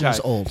like, assumption okay,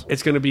 is old.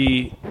 it's going to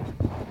be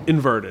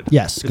inverted.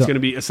 Yes, It's go. going to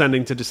be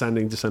ascending to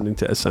descending, descending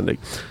to ascending.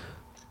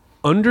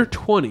 Under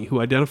 20 who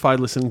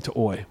identified listening to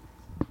Oi.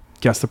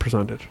 Guess the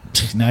percentage.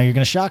 Now you're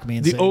going to shock me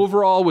and The say,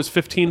 overall was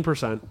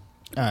 15%.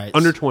 all right,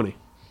 Under 20.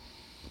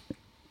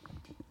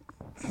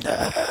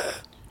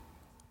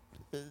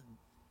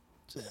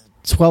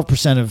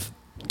 12% of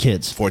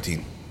kids.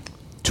 14.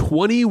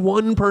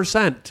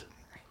 21%.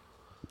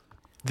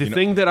 The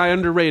thing that I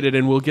underrated,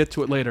 and we'll get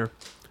to it later,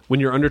 when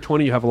you're under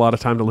 20, you have a lot of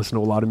time to listen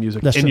to a lot of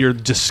music. That's and true. you're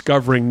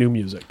discovering new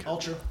music.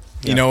 Ultra.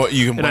 You know what?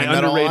 You can And I blame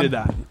that underrated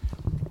on? that.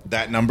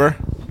 That number?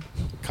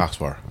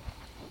 Coxbar.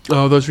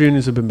 Oh, those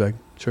reunions have been big.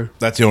 Sure.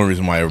 That's the only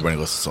reason why everybody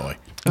listens to Oi.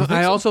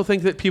 I also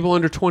think that people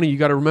under 20, you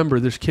got to remember,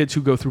 there's kids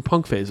who go through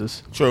punk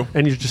phases. True.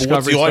 And you're But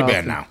what's discovering the Oi stuff band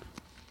and- now?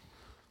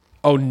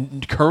 Oh,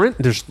 current?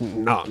 It's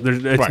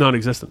Right.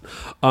 non-existent.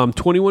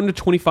 21 to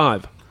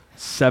 25,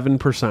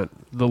 7%.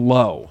 The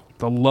low.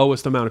 The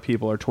lowest amount of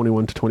people are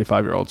 21 to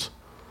 25 year olds.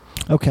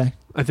 Okay.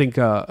 I think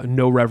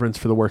no reverence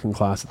for the working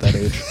class at that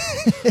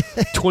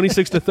age.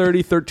 26 to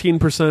 30,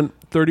 13%.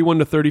 31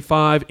 to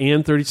 35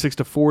 and 36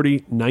 to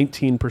 40,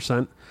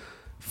 19%.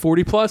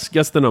 40 plus,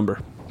 guess the number.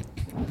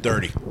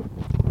 30.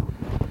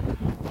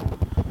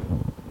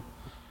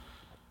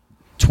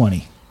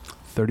 20.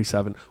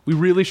 37. We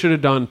really should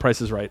have done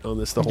Price is Right on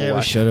this the whole Yeah, we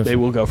way. should have. They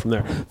will go from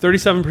there.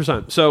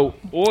 37%. So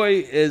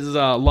Oi is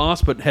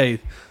lost, but hey,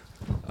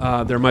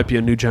 there might be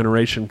a new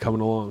generation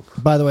coming along.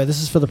 By the way,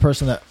 this is for the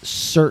person that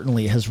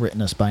certainly has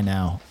written us by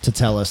now to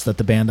tell us that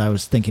the band I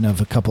was thinking of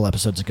a couple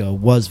episodes ago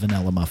was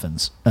Vanilla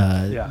Muffins.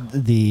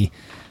 The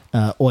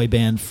Oi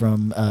band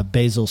from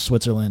Basel,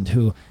 Switzerland,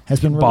 who has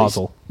been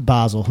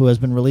Basel, who has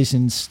been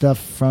releasing stuff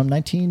from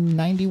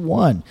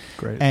 1991.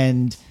 Great.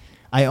 And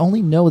I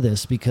only know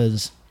this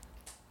because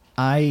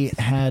I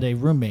had a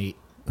roommate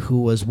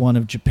who was one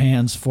of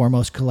Japan's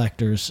foremost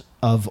collectors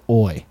of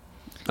Oi.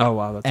 Oh,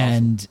 wow. That's awesome.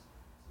 And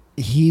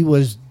he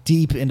was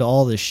deep into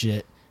all this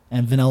shit,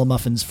 and Vanilla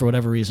Muffins, for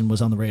whatever reason,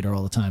 was on the radar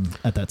all the time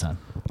at that time.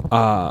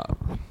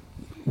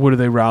 What do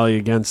they rally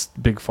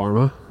against? Big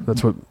Pharma?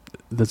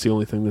 That's the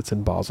only thing that's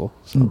in Basel.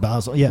 So. In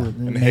Basel, yeah,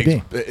 And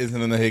maybe. isn't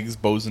in the Higgs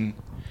boson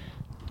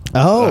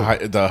Oh,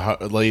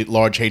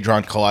 Large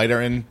Hadron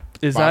Collider in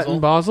Is Basel? that in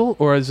Basel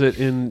or is it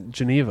in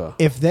Geneva?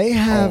 if they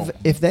have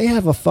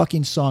a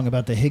fucking song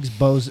about the Higgs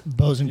boson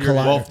collider,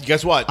 Well,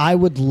 guess what? I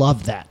would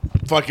love that.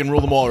 Fucking rule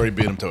them all. Already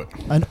beat them to it.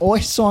 An Oi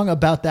song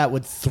about that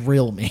would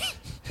thrill me.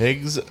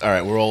 Higgs. All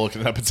right, we're all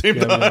looking it up at the same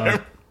Yeah, we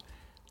time.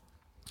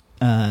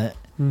 are.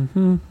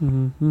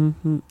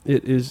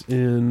 It is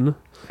in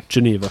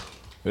Geneva.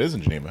 It is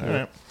in Geneva. All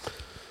right.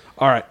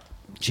 All right.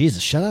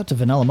 Jesus, shout out to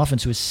Vanilla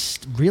Muffins, who is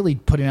really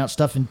putting out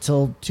stuff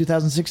until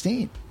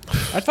 2016.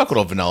 I'd fuck with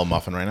a vanilla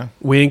muffin right now.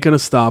 We ain't going to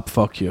stop.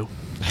 Fuck you.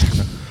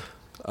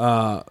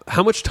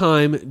 How much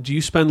time do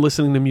you spend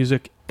listening to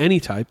music any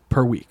type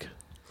per week?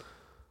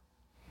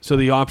 So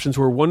the options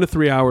were 1 to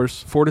 3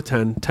 hours, 4 to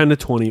 10, 10 to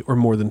 20, or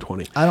more than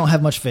 20. I don't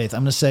have much faith.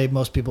 I'm going to say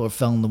most people are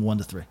fell in the 1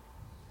 to 3.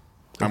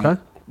 Okay.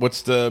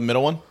 What's the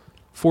middle one?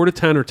 4 to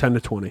 10 or 10 to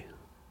 20?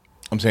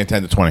 I'm saying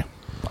 10 to 20.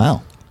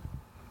 Wow.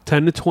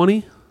 10 to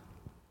 20,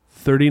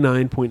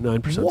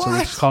 39.9%. So What?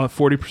 let's call it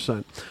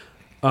 40%.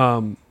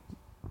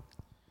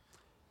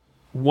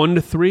 1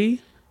 to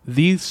 3,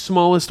 the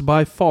smallest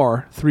by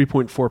far,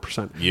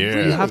 3.4%.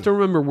 Yeah. You have to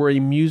remember we're a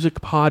music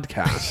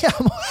podcast.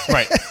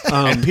 Right.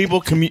 And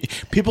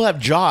people have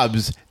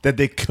jobs that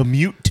they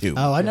commute to.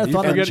 Oh, I never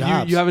thought of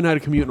jobs. You haven't had a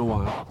commute in a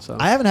while. So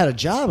I haven't had a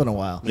job in a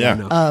while. Yeah.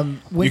 no.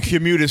 When Your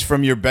commute is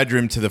from your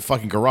bedroom to the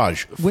fucking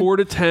garage. 4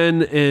 to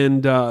 10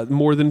 and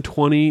more than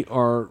 20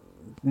 are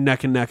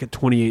neck and neck at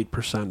 28%,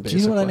 basically. do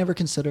you know what I never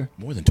consider?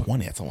 More than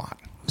 20, that's a lot.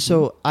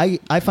 So I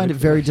find it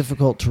very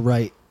difficult to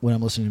write when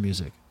I'm listening to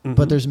music.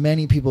 But there's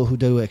many people who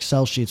do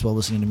Excel sheets while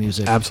listening to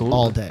music Absolutely.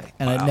 all day.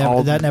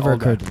 And that never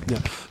occurred to me. Yeah.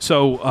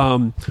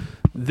 So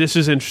this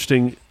is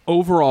interesting.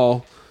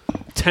 Overall,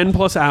 10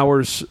 plus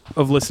hours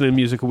of listening to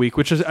music a week,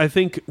 which is, I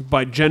think,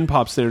 by Gen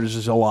Pop standards,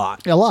 is a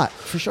lot. A lot,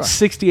 for sure.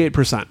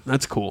 68%.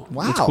 That's cool.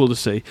 Wow. That's cool to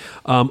see.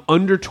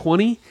 Under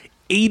 20,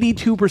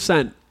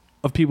 82%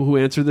 of people who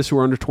answer this who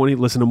are under 20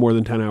 listen to more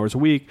than 10 hours a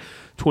week.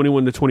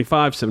 21 to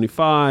 25,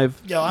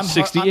 75, Yo, I'm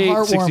 68,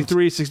 heartwarmed.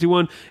 63,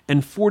 61,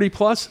 and 40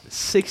 plus,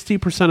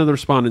 60% of the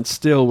respondents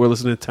still were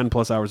listening to 10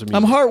 plus hours of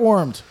music. I'm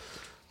heartwarmed.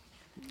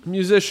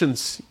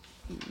 Musicians,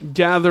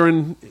 gather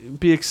and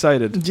be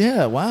excited.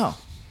 Yeah, wow.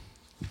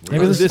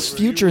 Maybe there's this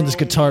future in this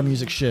guitar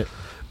music shit.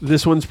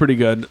 This one's pretty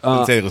good.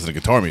 I'd say they listen to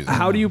guitar music.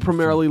 How do you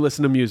primarily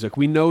listen to music?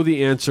 We know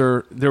the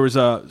answer. There was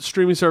a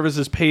streaming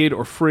services paid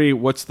or free.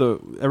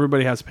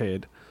 Everybody has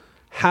paid.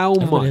 How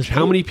Everybody much? has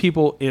How paid? many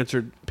people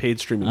answered paid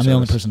streaming I'm service? the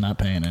only person not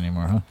paying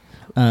anymore,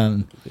 huh?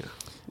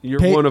 You're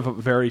Paid- one of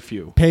very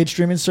few. Paid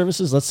streaming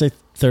services, let's say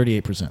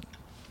 38%.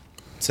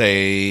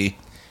 Say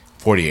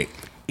 48.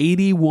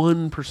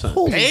 81%.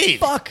 Holy Paid.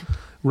 fuck.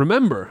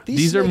 Remember, These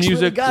these are snakes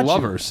really music got you.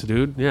 lovers,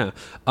 dude. Yeah.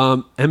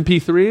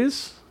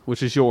 MP3s,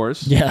 which is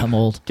yours. Yeah, I'm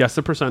old. Guess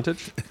the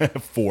percentage.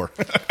 4.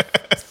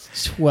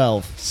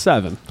 12.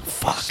 7.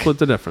 Fuck. Split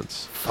the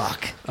difference.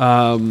 Fuck.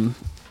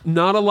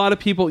 Not a lot of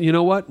people. You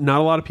know what? Not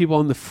a lot of people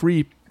on the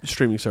free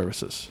streaming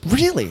services.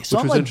 Really? So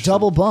Which I'm was like interesting.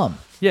 double bum.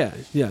 Yeah.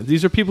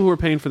 These are people who are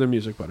paying for their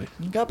music, buddy.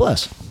 God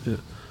bless.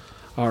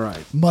 All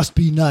right. Must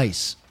be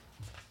nice.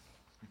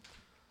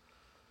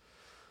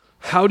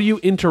 How do you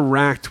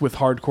interact with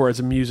hardcore as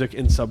a music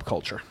and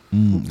subculture?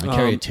 I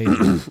carry a tape.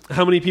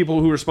 How many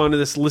people who respond to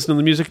this listen to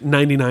the music?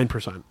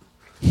 99%.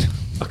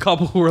 A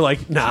couple who were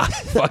like, nah,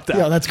 fuck that.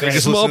 Yeah, that's great.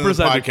 Just Small listen to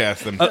the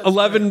percentage. podcast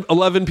then.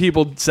 11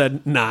 people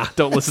said, nah,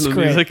 don't listen to the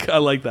great. music. I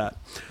like that.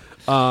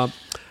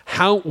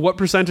 What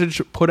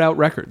percentage put out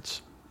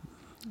records?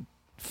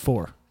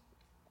 4.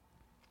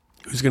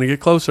 Who's going to get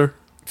closer?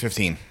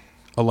 15.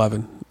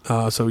 11.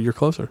 So you're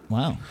closer.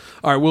 Wow.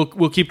 All right,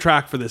 we'll keep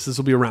track for this. This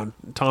will be around.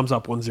 Tom's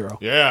up 1-0.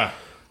 Yeah.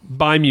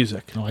 Buy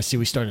music. Oh, I see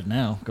we started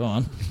now. Go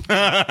on.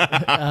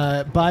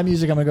 Buy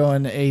music, I'm going to go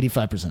in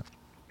 85%.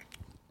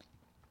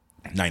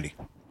 90.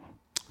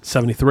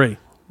 73.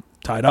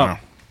 Tied up. Wow.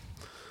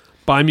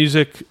 Buy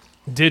music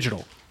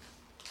digital.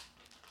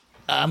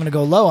 I'm going to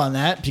go low on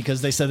that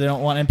because they said they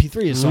don't want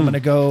MP3s. So I'm going to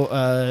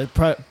go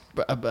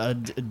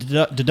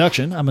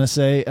deduction. I'm going to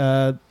say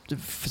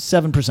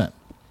 7%.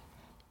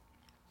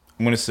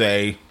 I'm going to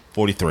say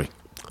 43.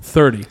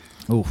 30.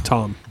 Ooh,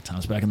 Tom.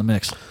 Tom's back in the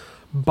mix.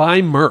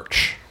 Buy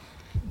merch.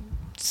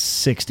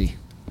 60.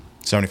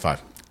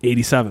 75.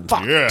 87.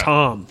 Fuck. Yeah.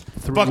 Tom.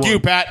 Fuck you,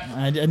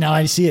 Pat. Now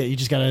I see it. You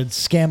just got to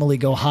scammily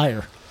go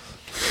higher.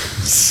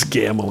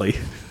 Scammily.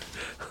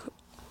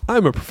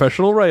 I'm a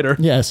professional writer.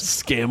 Yes.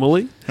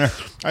 Scammily.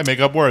 I make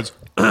up words.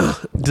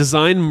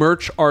 Design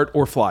merch, art,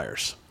 or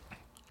flyers.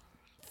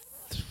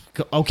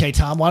 Okay,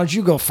 Tom, why don't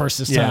you go first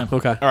this time?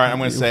 Okay. All right, I'm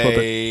going to Flip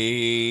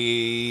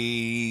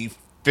it. say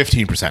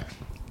 15%.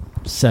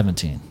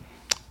 17.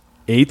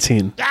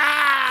 18.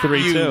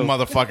 3-2. You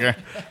motherfucker.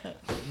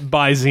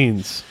 Buy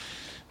zines.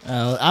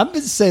 I'm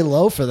going to say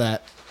low for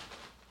that.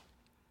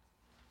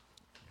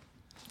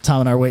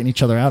 Tom and I are waiting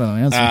each other out on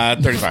an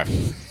answer.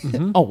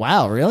 35. Oh,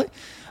 wow, really?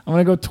 I'm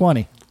going to go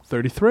 20.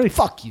 33.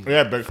 Fuck you.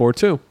 Yeah, big.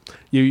 4-2.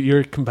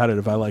 You're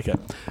competitive. I like it.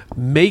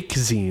 Make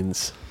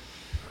zines.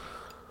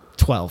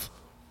 12.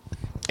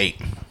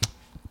 8.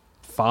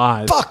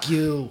 5. Fuck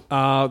you.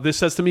 This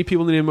says to me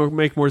people need to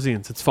make more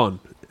zines. It's fun.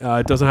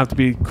 It doesn't have to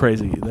be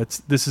crazy.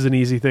 This is an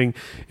easy thing.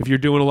 If you're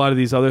doing a lot of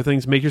these other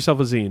things, make yourself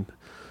a zine.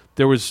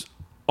 There's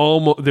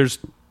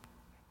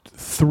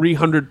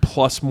 300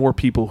 plus more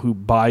people who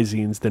buy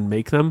zines than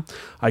make them.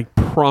 I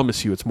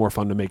promise you it's more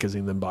fun to make a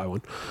zine than buy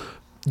one.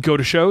 Go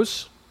to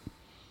shows.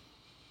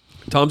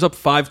 Tom's up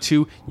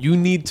 5-2. You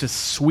need to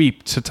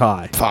sweep to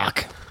tie.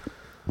 Fuck.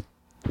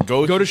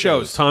 Go to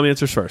shows. Tom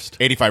answers first.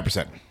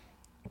 85%.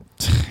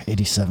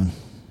 87.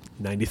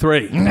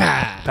 93.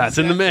 Pat's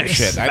in the mix.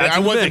 Shit, Pat's I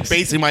in the wasn't mix.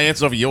 basing my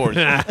answer off of yours.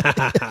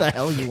 The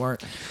hell you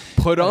weren't.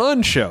 Put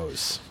on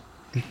shows.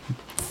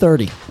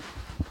 30.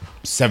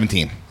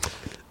 17.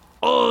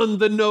 On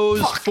the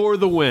nose for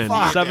the win.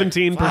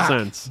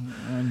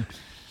 17%.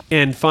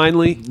 And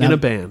finally, in a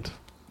band.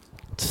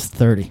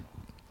 30.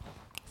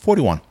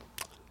 41.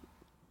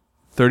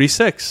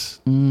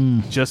 36.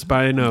 Just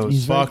by a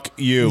nose. Fuck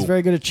you. He's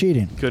very good at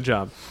cheating. Good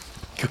job.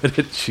 Good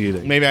at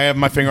cheating. Maybe I have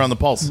my finger on the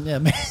pulse. Yeah,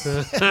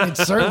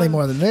 it's certainly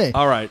more than me.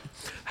 All right.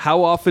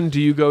 How often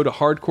do you go to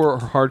hardcore or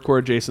hardcore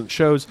adjacent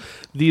shows?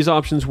 These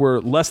options were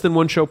less than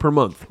one show per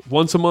month.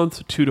 Once a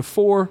month, 2 to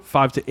 4,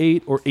 5 to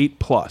 8, or 8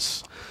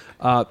 plus.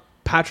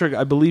 Patrick,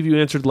 I believe you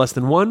answered less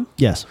than one.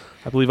 Yes.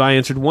 I believe I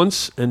answered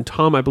once. And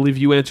Tom, I believe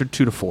you answered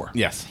 2 to 4.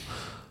 Yes.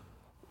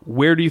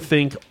 Where do you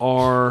think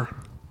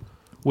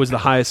was the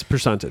highest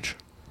percentage?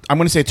 I'm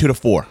going to say 2 to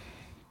 4.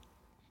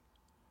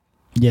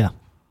 Yeah.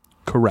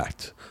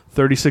 Correct.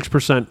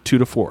 36%, 2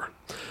 to 4.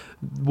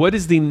 What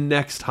is the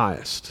next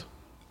highest?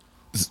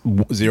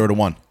 0 to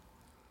 1.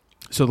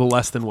 So the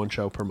less than one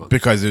show per month.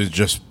 Because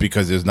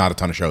there's not a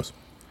ton of shows.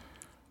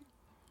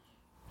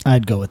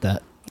 I'd go with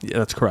that. Yeah,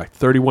 that's correct.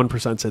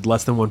 31% said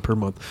less than one per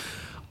month.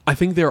 I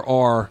think there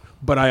are,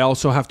 but I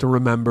also have to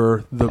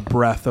remember the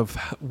breadth of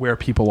where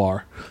people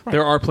are. Right.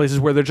 There are places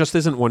where there just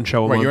isn't one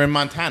show a month. You're in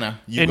Montana.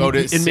 You go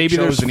to 6 maybe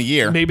shows in a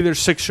year. Maybe there's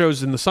 6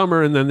 shows in the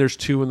summer, and then there's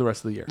 2 in the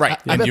rest of the year. Right.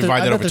 And you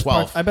divide that over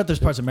 12. I bet there's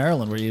parts of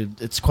Maryland where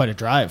it's quite a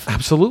drive.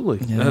 Absolutely.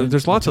 Yeah,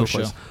 there's lots of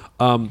places.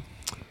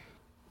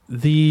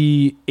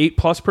 The 8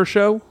 plus per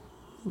show,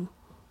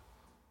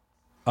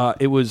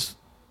 it was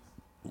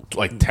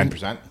like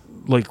 10%.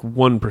 Like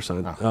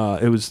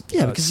 1%. It was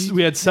because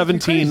we had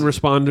 17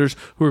 responders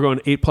who were going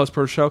 8 plus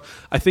per show.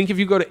 I think if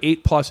you go to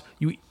 8 plus,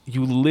 you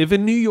live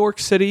in New York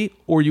City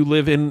or you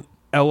live in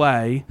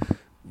LA,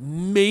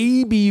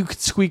 maybe you could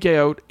squeak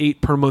out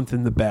 8 per month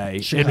in the Bay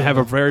Chicago. and have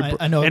a very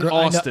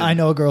Austin. I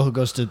know a girl who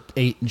goes to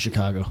 8 in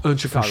Chicago. In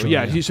Chicago, sure,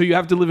 yeah. So you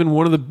have to live in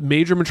one of the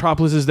major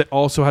metropolises that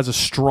also has a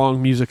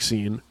strong music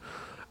scene.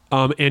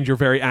 And you're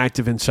very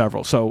active in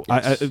several. So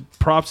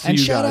props to and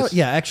you shout guys. Out,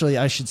 yeah, actually,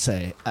 I should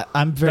say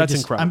I'm very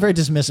incredible. I'm very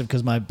dismissive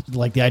because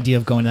the idea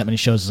of going to that many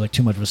shows is like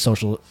too much of a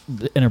social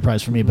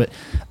enterprise for me. But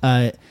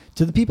to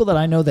the people that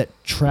I know that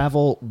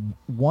travel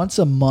once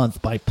a month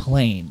by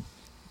plane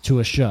to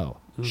a show,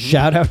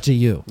 shout out to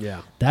you. Yeah,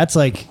 that's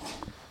like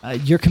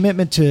your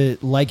commitment to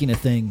liking a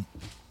thing.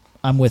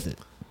 I'm with it.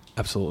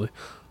 Absolutely.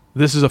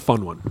 This is a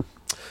fun one.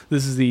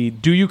 This is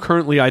do you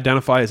currently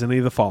identify as any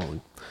of the following?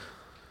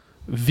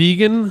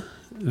 Vegan,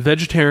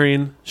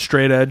 vegetarian,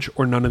 straight edge,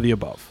 or none of the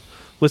above?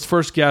 Let's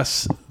first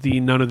guess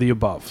the none of the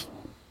above.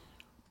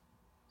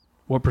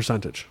 What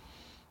percentage?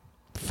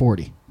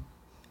 40.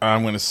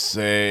 I'm going to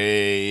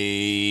say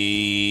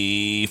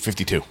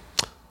 52.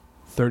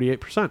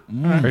 38%.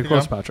 Very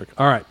close, Patrick.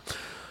 All right.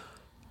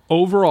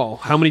 Overall,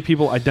 how many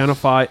people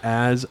identify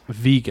as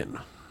vegan?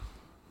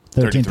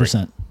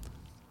 13%.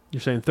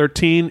 You're saying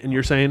 13, and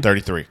you're saying?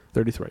 33.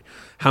 33.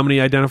 How many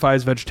identify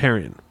as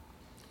vegetarian?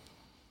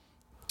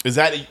 Does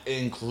that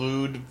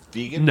include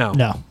vegan?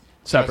 No.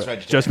 Separate.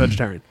 Just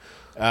vegetarian.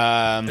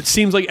 It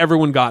seems like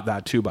everyone got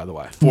that too, by the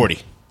way. 40.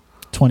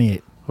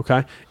 28.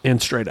 Okay.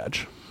 And straight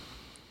edge.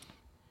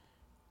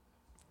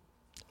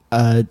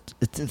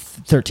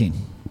 13.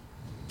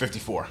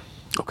 54.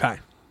 Okay.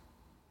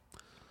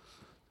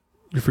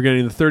 You're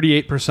forgetting the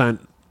 38%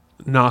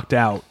 knocked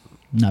out.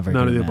 Not very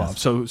None of good the at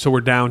above. math. So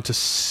we're down to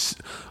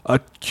a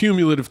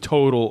cumulative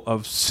total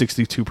of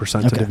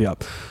 62% to Okay. divvy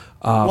up.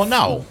 Well,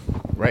 no.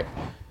 Right?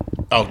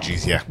 Oh,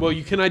 geez, yeah. Well,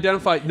 you can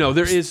identify. No,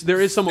 there is some.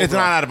 It's overlap.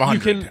 not out of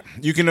 100.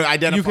 You can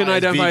identify, You can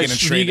identify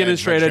as vegan and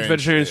straight edge,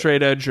 vegetarian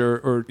straight edge,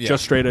 or Yeah.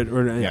 just straight edge.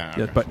 Or, Yeah,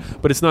 okay.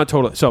 but it's not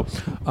total. So,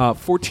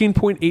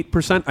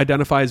 14.8%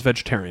 identify as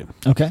vegetarian.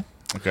 Okay.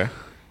 Okay.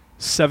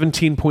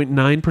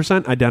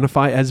 17.9%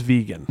 identify as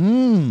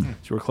vegan.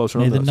 So we're closer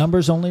May on the those.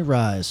 numbers only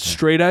rise.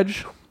 Straight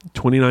edge,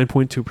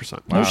 29.2%.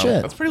 No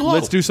shit. That's pretty low.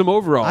 Let's do some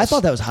overalls. I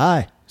thought that was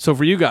high. So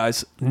for you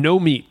guys, no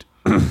meat.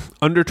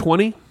 Under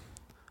 20,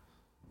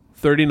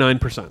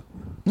 39%.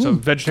 So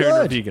vegetarian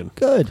or Good. vegan.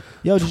 Good.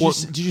 Yo,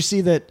 Tw- did you see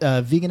that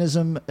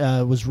veganism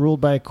was ruled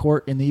by a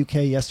court in the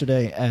UK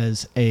yesterday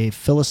as a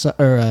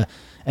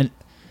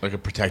Like a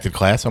protected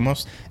class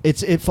almost?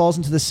 it falls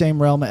into the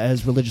same realm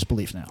as religious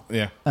belief now.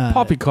 Yeah.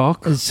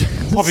 Poppycock.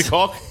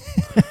 Poppycock?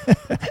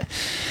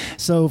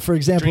 So, for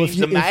example,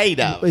 Dreams are made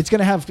of. it's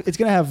gonna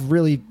have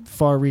really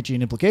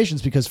far-reaching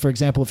implications because, for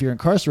example, if you're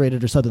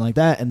incarcerated or something like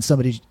that, and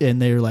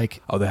they're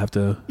like, Oh, they have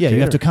to. yeah,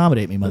 you have to cater.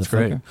 accommodate me, That's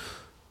motherfucker.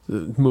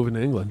 great. Moving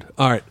to England.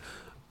 All right.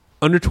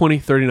 Under 20,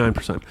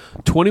 39%.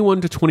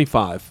 21 to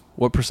 25,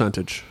 what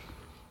percentage?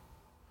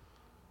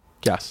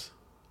 Guess.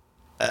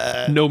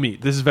 No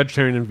meat. This is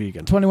vegetarian and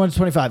vegan. 21 to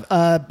 25.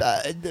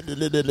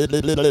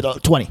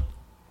 20.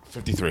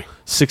 53.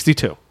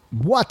 62.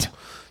 What?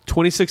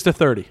 26 to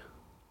 30.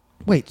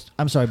 Wait,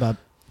 I'm sorry, Bob.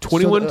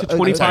 21 to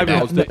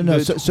 25-year-olds. No,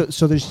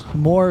 so there's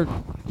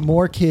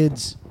more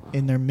kids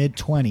in their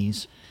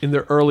mid-20s In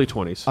their early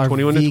 20s. Are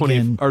 21 to 20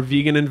 vegan are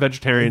vegan and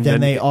vegetarian than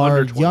they are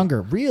under 20.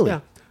 younger. Really? Yeah.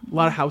 A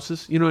lot of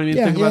houses. You know what I mean?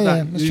 Yeah, Think yeah, about yeah,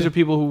 that. that's These true. are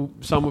people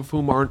some of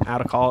whom aren't out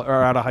of college or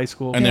out of high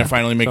school. And Yeah. they're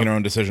finally making So- their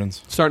own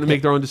decisions. starting to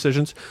make their own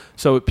decisions.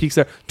 So it peaks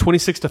there.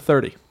 26 to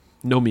 30.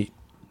 No meat.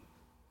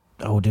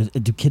 Oh, do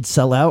kids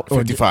sell out? Or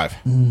 55.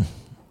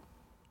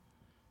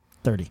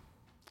 30.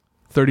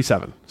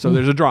 37. So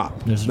there's a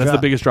drop. There's a That's drop.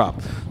 the biggest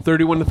drop.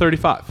 31 to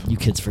 35. You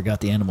kids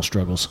forgot the animal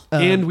struggles.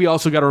 And we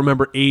also got to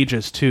remember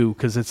ages too,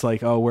 because it's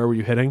like, oh, where were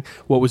you hitting?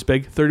 What was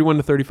big? 31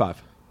 to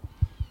 35.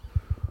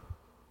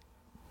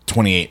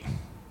 28.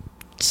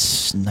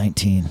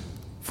 19.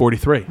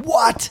 43.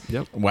 What?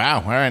 Yep.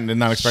 Wow. All right. Did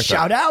not expect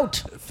Shout that. out.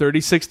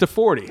 36 to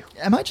 40.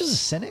 Am I just a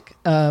cynic?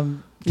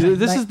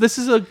 This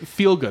is a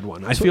feel good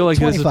one. I feel like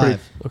this is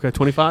 25. pretty. Okay,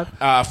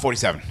 25.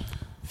 47.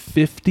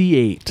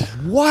 58.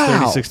 Wow.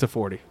 36 to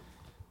 40.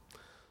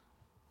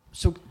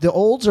 So the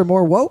olds are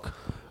more woke?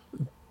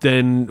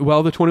 Then,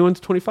 well, the 21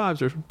 to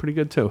 25s are pretty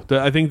good too.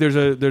 I think there's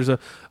a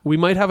we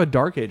might have a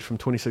dark age from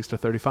 26 to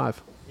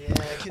 35. Yeah,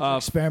 kids are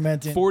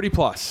experimenting. 40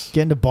 plus.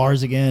 Getting to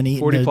bars again, eating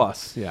 40 the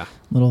plus. Yeah.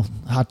 little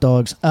hot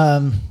dogs.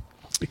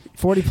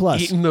 40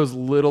 plus. Eating those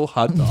little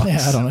hot dogs.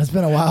 Yeah, I don't know. It's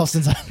been a while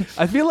since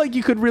I feel like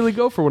you could really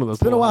go for one of those.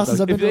 It's been a while since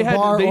I've been to a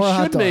bar They or a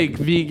hot should dog. make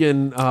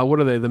vegan. What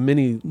are they? The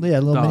mini.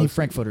 little mini dogs.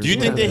 frankfurters. Do you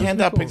think they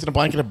hand out pigs in a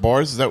blanket at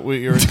bars? Is that what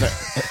you're...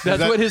 That's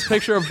what his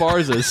picture of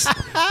bars is.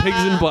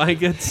 Pigs in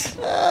blankets.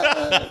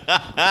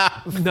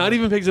 Not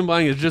even pigs in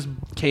blankets. Just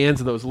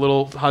cans of those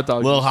little hot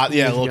dogs. little hot,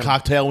 yeah, Squeeze little together.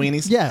 cocktail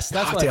weenies? Yes,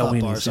 that's Cocktail what I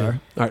thought weenies, bars yeah.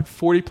 are. All right,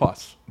 40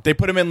 plus. They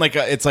put them in like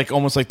it's like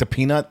almost like the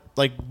peanut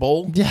like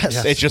bowl.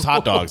 Yes. It's just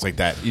hot dogs like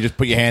that. You just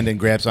put your hand in,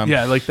 grab some.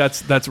 Yeah, like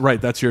that's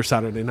right. That's your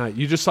Saturday night.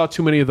 You just saw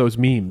too many of those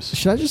memes.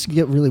 Should I just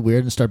get really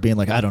weird and start being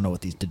like, I don't know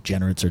what these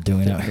degenerates are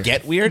doing out here?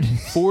 Get weird?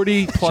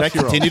 40 plus I year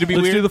olds. continue to be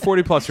Let's weird? do the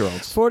 40 plus year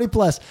olds. 40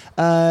 plus.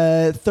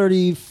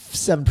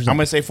 37%. I'm going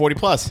to say 40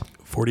 plus.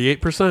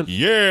 48%.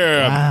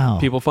 Yeah. Wow.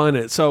 People find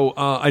it. So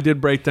I did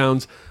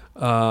breakdowns.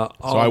 All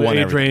I the won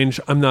age everything. range.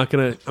 I'm not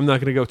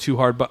gonna go too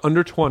hard, but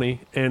under 20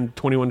 and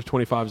 21 to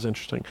 25 is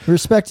interesting.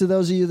 Respect to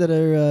those of you that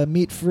are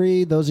meat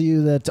free, those of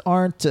you that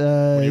aren't. What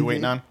are you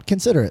waiting on?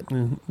 Consider it.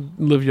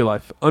 Live your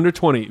life. Under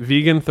 20,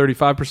 vegan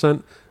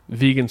 35%,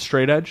 vegan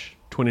straight edge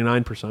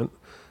 29%,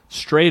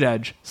 straight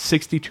edge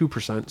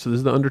 62%. So this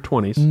is the under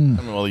 20s.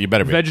 Well, you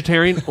better be.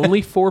 Vegetarian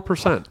only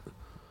 4%.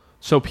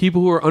 So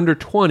people who are under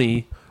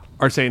 20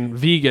 are saying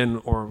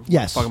vegan or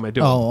Yes. what the fuck am I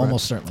doing? Oh, Right.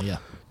 almost certainly, yeah.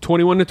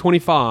 21 to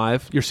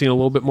 25, you're seeing a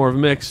little bit more of a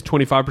mix.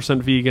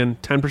 25% vegan,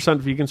 10%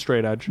 vegan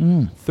straight edge,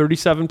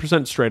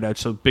 37% straight edge,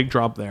 so big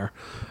drop there.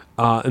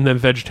 And then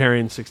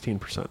vegetarian,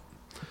 16%.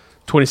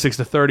 26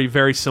 to 30,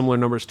 very similar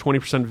numbers.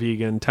 20%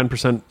 vegan,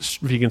 10%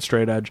 vegan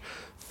straight edge,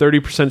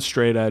 30%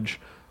 straight edge,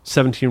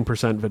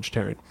 17%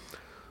 vegetarian.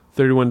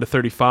 31 to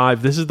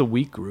 35, this is the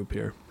weak group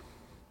here.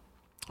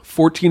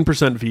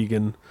 14%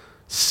 vegan,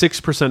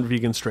 6%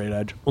 vegan straight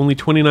edge, only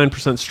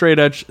 29% straight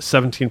edge,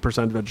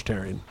 17%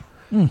 vegetarian.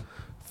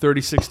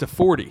 36 to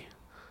 40,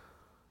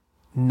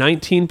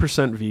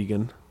 19%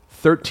 vegan,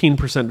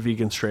 13%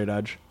 vegan straight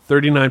edge,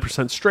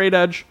 39% straight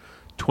edge,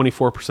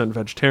 24%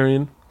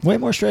 vegetarian. Way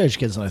more straight edge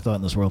kids than I thought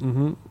in this world.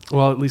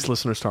 Well, at least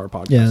listeners to our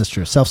podcast. Yeah, that's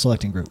true.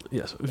 Self-selecting group.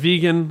 Yes.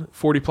 Vegan,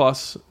 40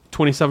 plus,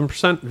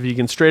 27%.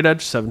 Vegan straight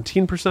edge,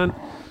 17%.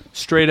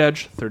 Straight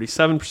edge,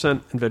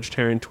 37%. And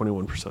vegetarian,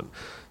 21%.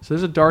 So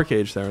there's a dark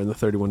age there in the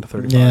 31 to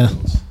 35 Yeah. year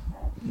olds.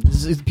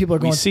 People are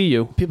We going. see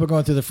you. People are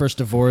going through their first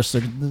divorce.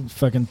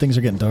 Fucking things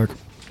are getting dark.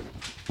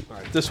 All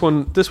right, this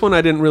one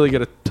I didn't really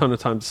get a ton of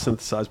time to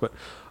synthesize, but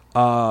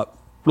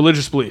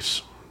religious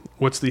beliefs.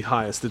 What's the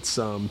highest? It's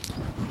I'm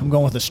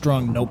going with a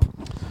strong nope.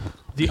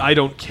 the I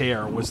don't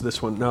care was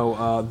this one.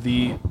 No,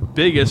 the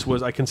biggest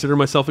was I consider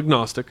myself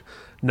agnostic,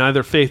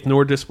 neither faith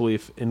nor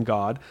disbelief in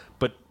God,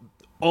 but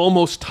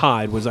almost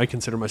tied was I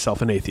consider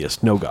myself an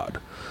atheist, no God.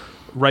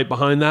 Right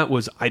behind that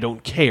was I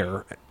don't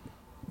care,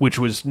 which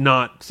was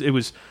not, it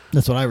was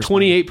That's what I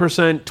responded.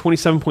 28%,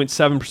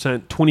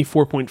 27.7%,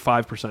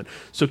 24.5%.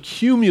 So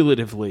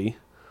cumulatively,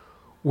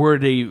 we're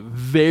at a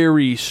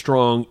very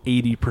strong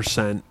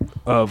 80%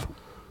 of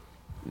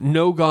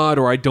no God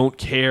or I don't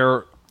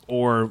care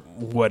or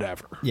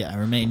whatever. Yeah, I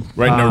remain.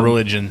 Right, no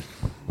religion.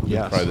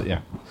 Yes. Probably,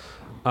 yeah.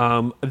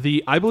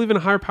 The I believe in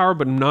a higher power,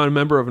 but I'm not a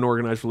member of an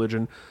organized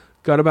religion,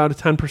 got about a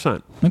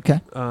 10%. Okay.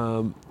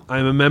 I'm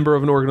a member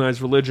of an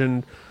organized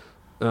religion,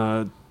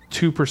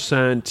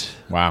 2%.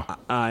 Wow.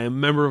 I'm a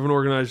member of an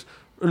organized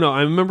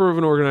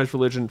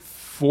religion,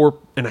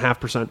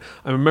 4.5%.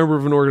 I'm a member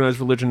of an organized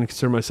religion and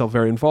consider myself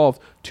very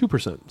involved,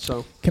 2%.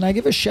 So Can I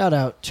give a shout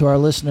out to our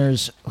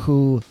listeners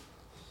who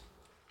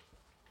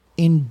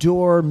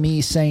endure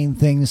me saying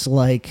things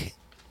like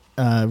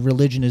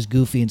religion is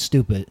goofy and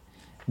stupid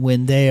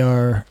when they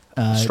are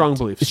strong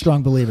beliefs.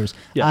 strong believers.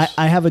 Yes.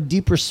 I have a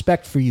deep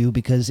respect for you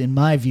because in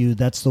my view,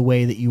 that's the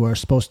way that you are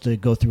supposed to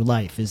go through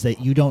life, is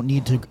that you don't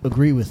need to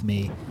agree with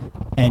me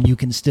and you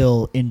can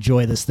still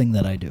enjoy this thing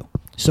that I do.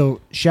 So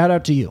shout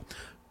out to you.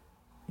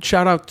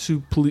 Shout out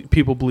to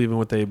people believing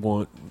what they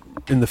want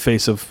in the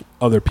face of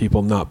other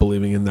people not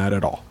believing in that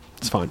at all.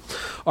 It's fine.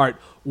 All right.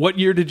 What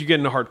year did you get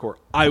into hardcore?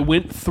 I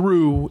went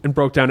through and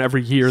broke down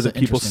every year It's that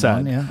an people interesting said.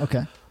 one, yeah,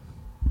 okay.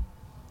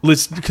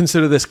 Let's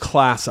consider this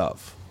class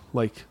of.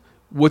 Like,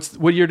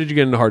 what year did you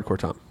get into hardcore,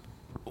 Tom?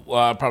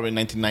 Probably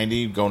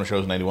 1990, going to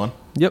shows 91.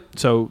 Yep.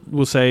 So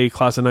we'll say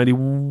class of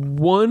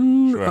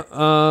 91.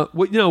 Sure.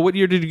 What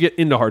year did you get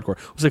into hardcore?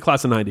 We'll say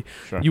class of 90.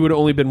 Sure. You would have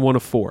only been one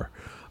of four.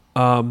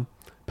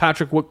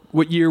 Patrick,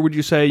 what year would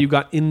you say you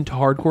got into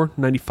hardcore?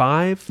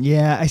 95?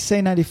 Yeah, I say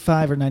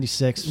 95 or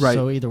 96, Right.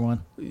 so either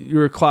one.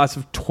 You're a class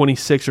of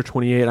 26 or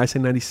 28. I say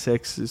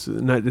 96 is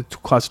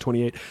class of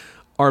 28.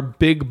 Our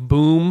big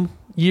boom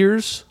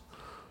years: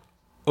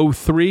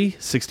 03,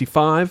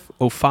 65,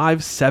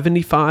 05,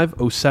 75,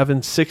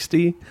 07,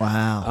 60.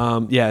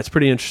 Wow. Yeah, it's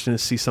pretty interesting to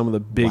see some of the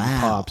big Wow.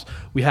 pops.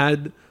 We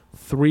had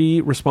 3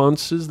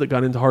 responses that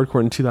got into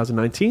hardcore in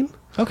 2019.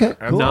 Okay,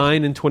 cool.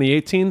 9 in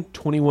 2018,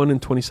 21 in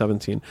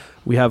 2017.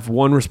 We have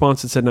 1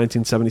 response that said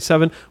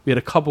 1977. We had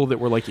a couple that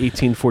were like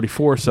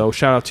 1844, so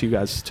shout out to you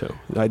guys too.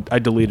 I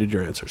deleted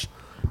your answers.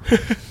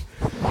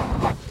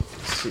 Let's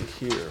see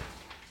here.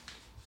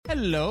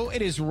 Hello,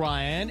 it is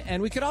Ryan,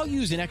 and we could all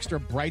use an extra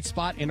bright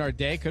spot in our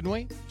day, couldn't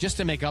we? Just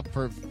to make up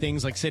for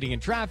things like sitting in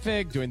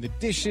traffic, doing the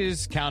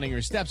dishes, counting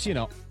your steps,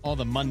 all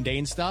the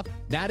mundane stuff.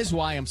 That is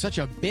why I'm such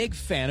a big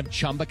fan of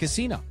Chumba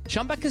Casino.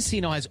 Chumba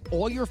Casino has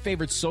all your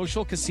favorite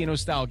social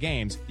casino-style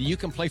games that you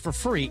can play for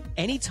free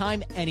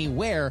anytime,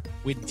 anywhere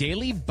with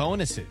daily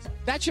bonuses.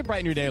 That should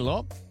brighten your day a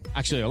little.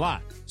 Actually, a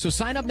lot. So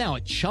sign up now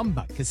at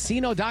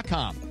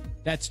ChumbaCasino.com.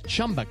 That's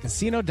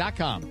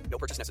ChumbaCasino.com. No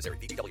purchase necessary.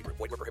 VGW Group.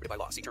 Void where prohibited by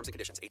law. See terms and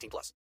conditions.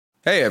 18+.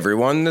 Hey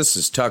everyone, this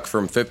is Tuck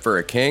from Fit for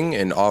a King,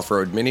 an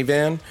off-road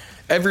minivan.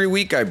 Every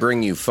week I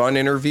bring you fun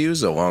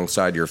interviews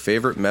alongside your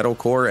favorite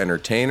metalcore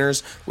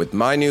entertainers with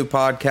my new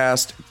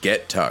podcast,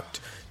 Get Tucked.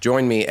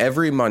 Join me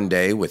every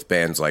Monday with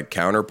bands like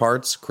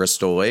Counterparts,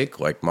 Crystal Lake,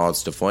 like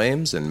Moths to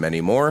Flames, and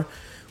many more.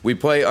 We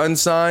play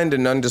unsigned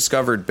and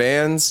undiscovered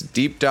bands,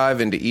 deep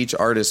dive into each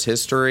artist's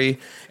history,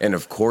 and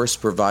of course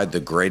provide the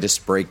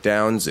greatest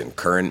breakdowns in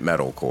current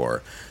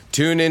metalcore.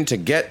 Tune in to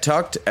Get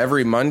Tucked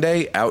every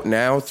Monday, out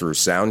now through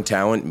Sound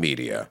Talent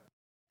Media.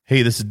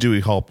 Hey, this is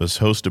Dewey Halpus,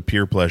 host of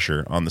Peer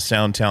Pleasure on the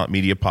Sound Talent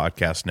Media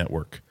Podcast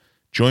Network.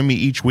 Join me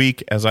each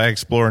week as I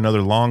explore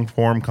another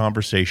long-form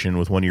conversation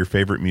with one of your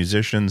favorite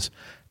musicians,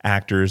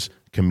 actors,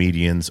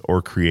 comedians,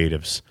 or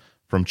creatives.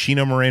 From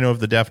Chino Moreno of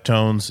the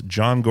Deftones,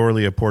 John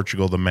Gorley of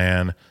Portugal the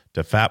Man,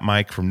 to Fat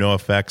Mike from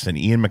NoFX and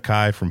Ian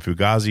MacKaye from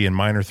Fugazi and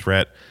Minor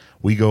Threat,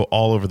 we go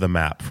all over the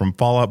map. From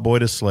Fall Out Boy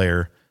to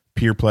Slayer,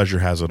 Peer Pleasure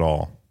has it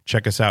all.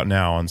 Check us out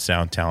now on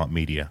Sound Talent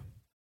Media.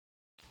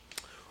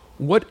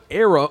 What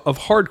era of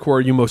hardcore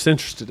are you most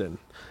interested in?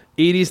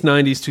 80s,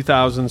 90s,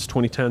 2000s,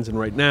 2010s, and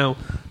right now?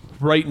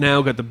 Right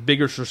now got the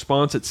biggest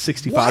response at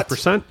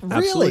 65%. What?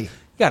 Absolutely. Really? You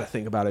got to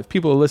think about it. If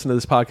people listen to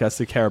this podcast,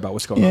 they care about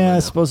what's going on. Yeah, right I now.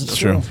 suppose it's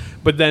true.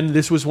 But then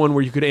this was one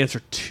where you could answer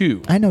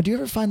 2. I know. Do you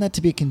ever find that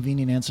to be a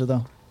convenient answer,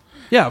 though?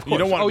 Yeah, of course. You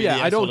don't want to oh, be yeah,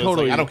 the I don't asshole that's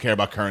totally. like, I don't care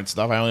about current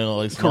stuff. I only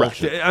like small Correct.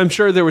 shit. I'm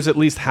sure there was at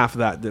least half of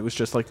that was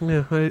just like,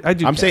 yeah, I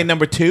do. I'm care. saying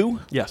number 2,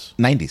 Yes.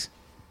 90s.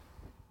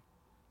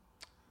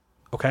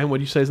 Okay, and what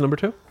do you say is number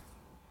 2?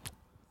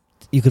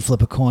 You could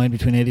flip a coin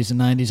between 80s and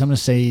 90s. I'm going to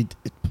say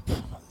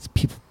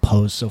people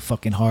pose so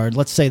fucking hard.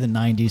 Let's say the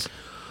 90s.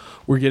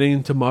 We're getting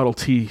into Model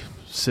T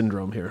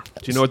syndrome here.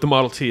 Do you know what the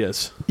Model T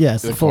is? Yeah,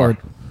 it's the Good Ford.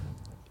 car.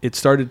 it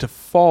started to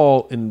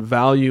fall in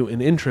value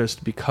and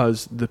interest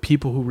because the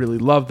people who really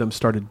loved them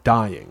started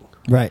dying.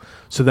 Right.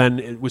 So then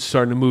it was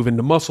starting to move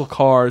into muscle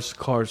cars,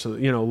 a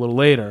little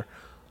later.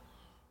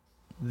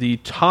 The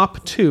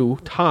top two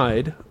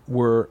tied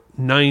were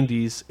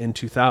 90s and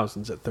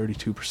 2000s at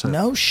 32%.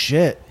 No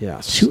shit.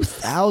 Yes.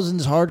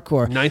 2000s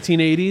hardcore.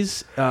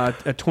 1980s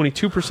at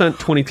 22%,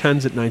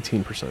 2010s at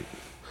 19%.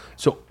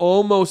 So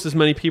almost as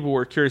many people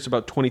were curious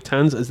about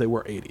 2010s as they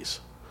were 80s.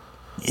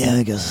 Yeah,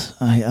 I guess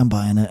I'm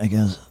buying it. I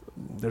guess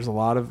there's a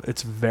lot of.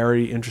 It's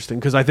very interesting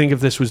because I think if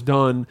this was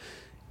done,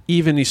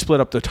 even you split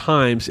up the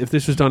times. If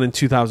this was done in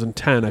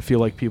 2010, I feel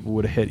like people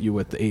would have hit you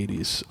with the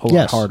 80s a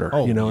lot harder.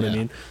 Oh, you know what I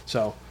mean?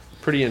 So,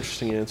 pretty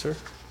interesting answer.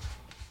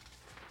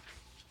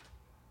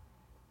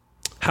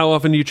 How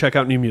often do you check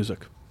out new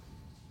music?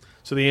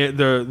 So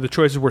the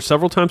choices were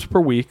several times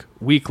per week,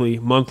 weekly,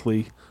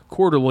 monthly,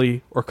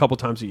 quarterly, or a couple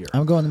times a year.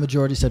 I'm going. The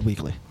majority said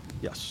weekly.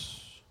 Yes.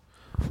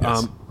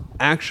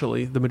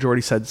 Actually, the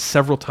majority said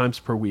several times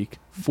per week,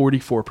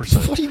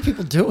 44%. What are you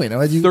people doing?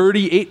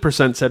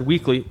 38% said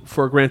weekly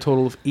for a grand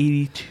total of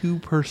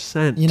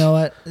 82%. You know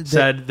what?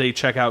 Said they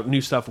check out new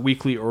stuff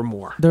weekly or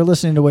more. They're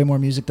listening to way more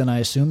music than I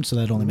assumed, so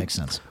that only makes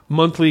sense.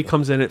 Monthly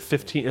comes in at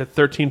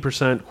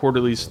 13%.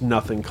 Quarterly's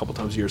nothing. A couple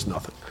times a year's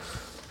nothing.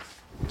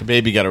 The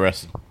baby got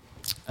arrested.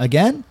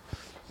 Again?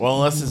 Well,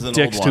 unless it's an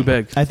Dick's old one. too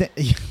big. I think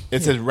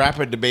it says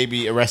rapper the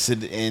baby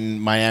arrested in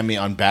Miami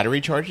on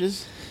battery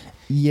charges.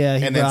 Yeah,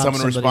 and then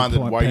someone responded,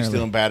 "Why are you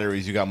stealing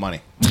batteries? You got money."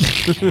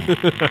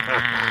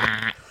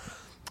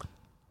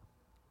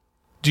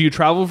 Do you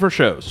travel for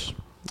shows?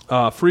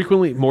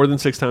 Frequently, more than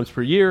 6 times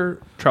per year.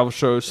 Travel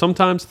shows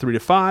sometimes 3 to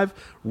 5.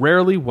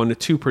 Rarely 1 to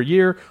 2 per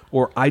year.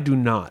 Or I do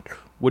not.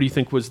 What do you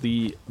think was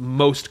the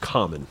most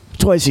common?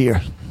 Twice a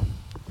year.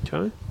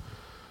 Okay.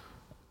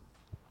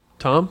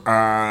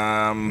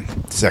 Tom?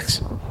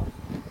 6.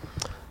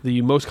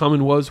 The most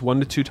common was 1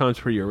 to 2 times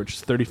per year, which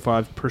is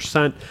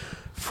 35%.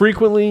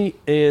 Frequently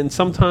and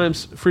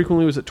sometimes,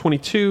 frequently was at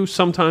 22,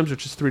 sometimes,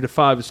 which is 3 to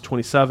 5, is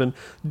 27.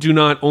 Do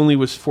not only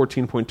was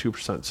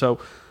 14.2%. So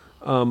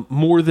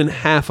more than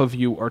half of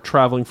you are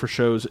traveling for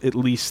shows at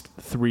least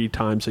 3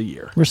 times a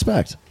year.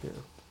 Respect. Yeah.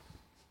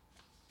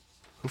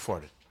 Who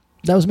farted?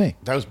 That was me.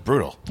 That was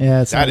brutal.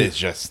 Yeah, that is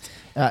just.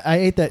 I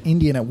ate that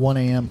Indian at 1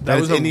 a.m. That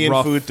was Indian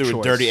rough food through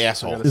choice. a dirty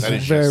asshole. This is a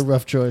very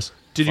rough choice.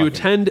 Did you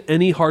attend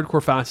any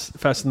hardcore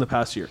fest in the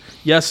past year?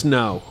 Yes,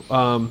 no.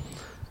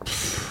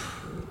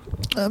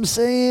 I'm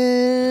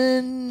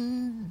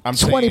saying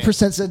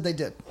 20% said they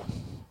did.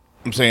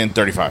 I'm saying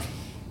 35.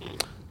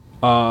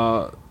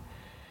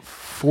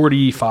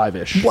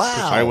 45-ish.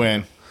 Wow. I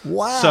win.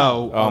 Wow.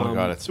 So, oh my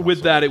God, it's with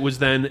awesome. that, it was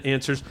then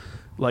answers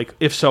like,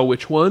 if so,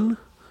 which one?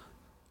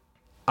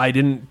 I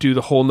didn't do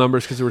the whole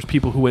numbers because there was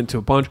people who went to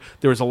a bunch.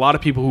 There was a lot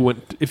of people who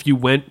went, if you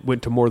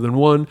went to more than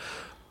one.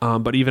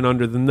 But even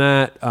under than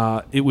that,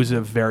 it was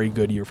a very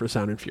good year for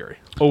Sound and Fury.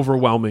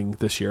 Overwhelming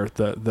this year,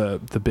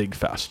 the big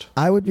fest.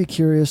 I would be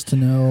curious to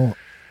know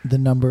the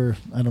number.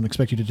 I don't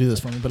expect you to do this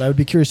for me, but I would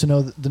be curious to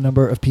know the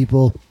number of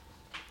people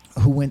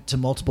who went to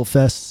multiple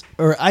fests.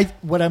 Or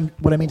what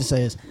I mean to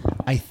say is,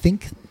 I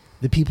think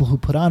the people who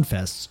put on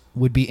fests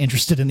would be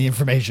interested in the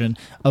information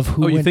of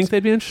who. Oh, you think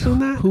they'd be interested in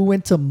that? Who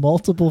went to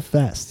multiple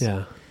fests?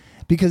 Yeah,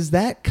 because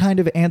that kind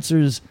of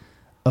answers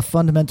a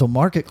fundamental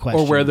market question,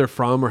 or where they're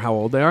from, or how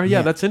old they are.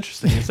 Yeah, that's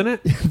interesting, isn't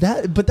it?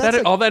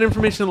 All that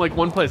information in like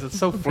one place. It's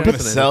so We're going to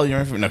fascinating. sell your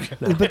information.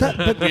 No.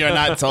 But we are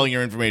not selling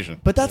your information.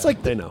 But that's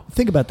like they know.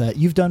 Think about that.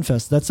 You've done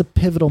fests. That's a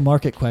pivotal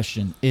market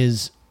question.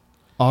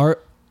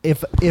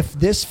 If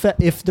there's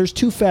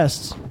 2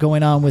 fests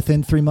going on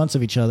within 3 months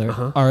of each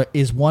other,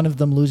 is one of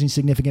them losing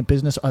significant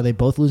business? Are they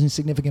both losing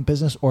significant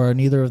business, or are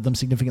neither of them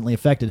significantly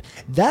affected?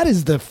 That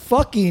is the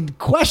fucking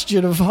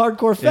question of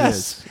hardcore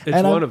fests.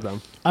 It's one of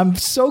them. I'm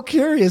so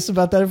curious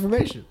about that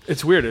information.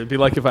 It's weird. It'd be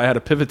like if I had a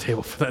pivot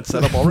table for that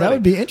setup already. That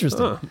would be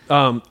interesting.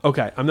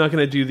 Okay, I'm not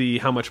going to do the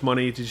how much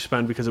money did you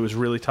spend because it was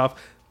really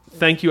tough.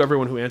 Thank you,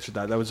 everyone who answered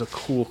that. That was a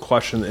cool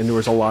question, and there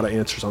was a lot of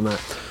answers on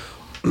that.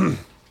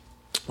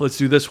 Let's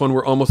do this one.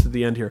 We're almost at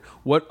the end here.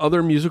 What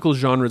other musical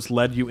genres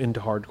led you into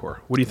hardcore?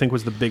 What do you think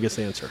was the biggest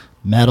answer?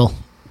 Metal.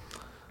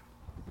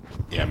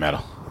 Yeah,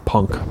 metal.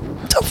 Punk.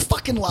 The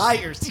fucking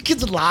liars. You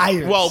kids are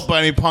liars. Well, but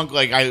I mean, punk,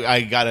 like,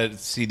 I got a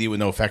CD with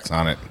no effects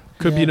on it.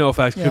 Could be no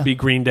effects. Yeah. Could be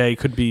Green Day.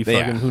 Could be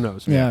fucking who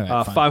knows. Yeah,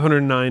 right, fine.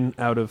 509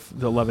 out of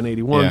the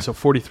 1181, so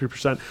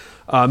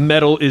 43%.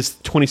 Metal is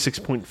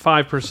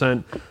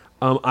 26.5%.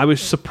 I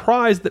was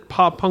surprised that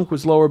pop punk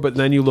was lower, but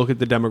then you look at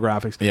the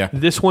demographics. Yeah.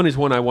 This one is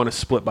one I want to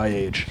split by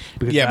age.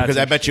 Because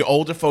I bet you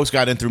older folks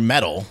got in through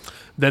metal.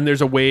 Then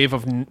there's a wave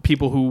of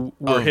people who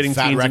were hitting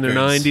fat teens in their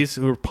records. 90s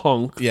who were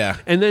punk. Yeah.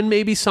 And then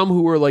maybe some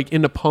who were like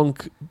into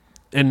punk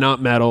and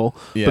not metal.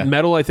 Yeah. But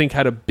metal, I think,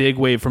 had a big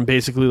wave from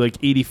basically like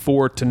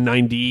 84 to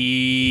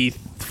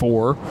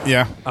 94.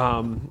 Yeah.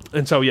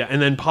 And so, yeah.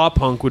 And then pop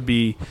punk would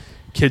be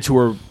kids who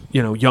were,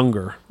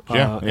 younger.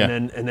 Yeah.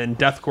 And then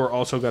deathcore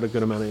also got a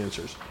good amount of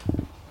answers.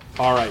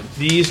 All right.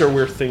 These are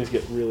where things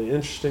get really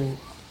interesting.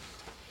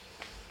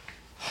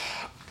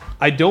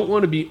 I don't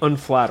want to be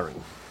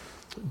unflattering.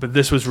 but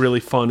this was really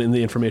fun and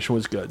the information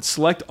was good.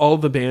 Select all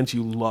the bands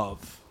you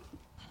love.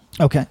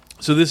 Okay.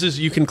 So this is,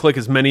 you can click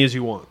as many as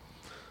you want.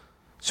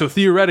 So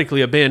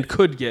theoretically, a band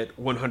could get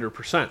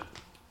 100%.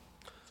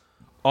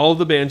 All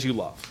the bands you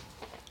love.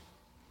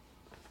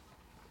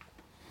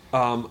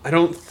 I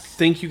don't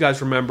think you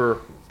guys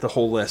remember the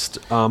whole list,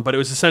 but it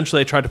was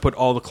essentially I tried to put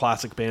all the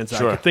classic bands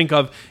that I could think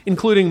of,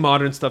 including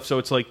modern stuff. So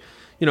it's like,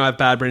 you know, I have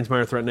Bad Brains,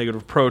 Minor Threat,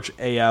 Negative Approach,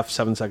 AF,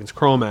 7 Seconds,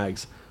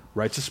 Cro-Mags,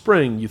 Rites of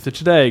Spring, Youth of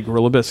Today,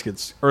 Gorilla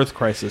Biscuits, Earth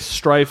Crisis,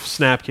 Strife,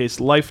 Snapcase,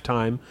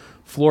 Lifetime,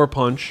 Floor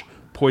Punch,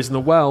 Poison the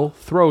Well,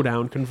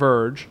 Throwdown,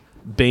 Converge,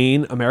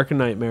 Bane, American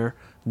Nightmare,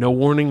 No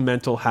Warning,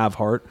 Mental, Have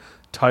Heart,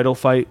 Title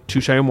Fight,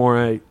 Touche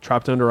Amore,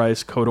 Trapped Under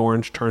Ice, Code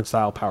Orange,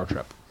 Turnstile, Power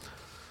Trip.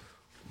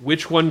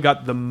 Which one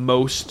got the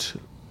most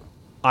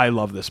I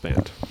love this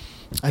band?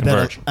 I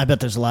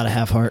bet there's a lot of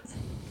Have Heart.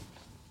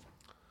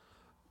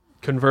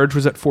 Converge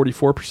was at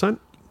 44%.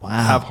 Wow.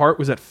 Have Heart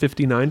was at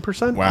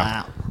 59%.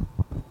 Wow.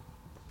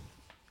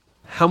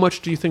 How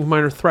much do you think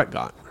Minor Threat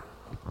got?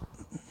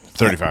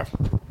 35.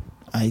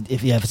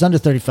 If it's under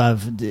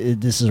 35,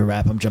 this is a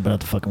wrap. I'm jumping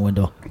out the fucking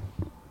window.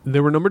 They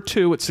were number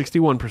 2 at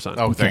 61%.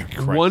 Oh, thank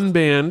Christ. One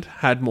band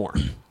had more.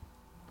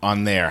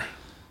 On there.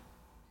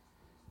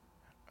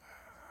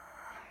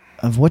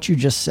 Of what you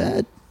just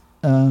said,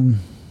 give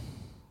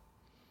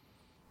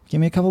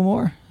me a couple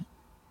more.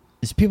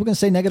 Is people going to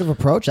say Negative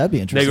Approach? That'd be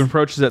interesting. Negative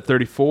Approach is at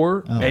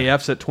 34.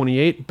 AF's at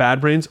 28.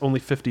 Bad Brains only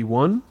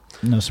 51.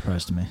 No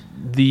surprise to me.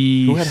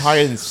 Who had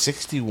higher than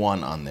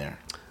 61 on there?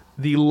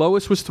 The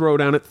lowest was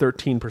Throwdown at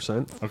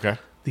 13%. Okay.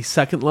 The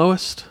second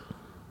lowest,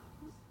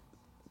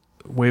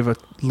 wave a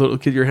little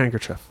kid your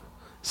handkerchief.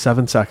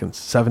 7 Seconds,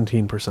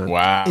 17%.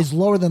 Wow. Is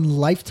lower than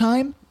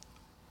Lifetime?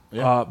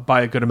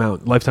 By a good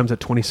amount. Lifetime's at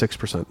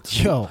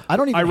 26%. Yo, I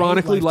don't even.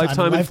 Ironically, hate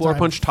Lifetime and Floor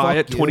Punch tie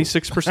at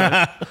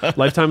 26%.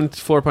 Lifetime and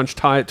Floor Punch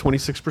tie at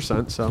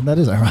 26%. So that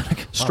is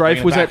ironic. Strife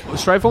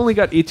Strife only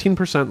got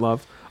 18%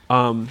 love.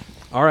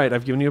 All right,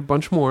 I've given you a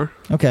bunch more.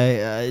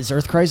 Okay, is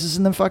Earth Crisis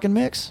in the fucking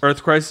mix?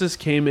 Earth Crisis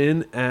came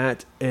in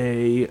at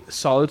a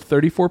solid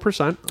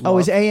 34%. Oh,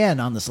 is AN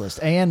on this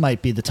list? AN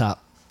might be the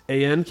top.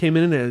 AN came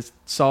in at a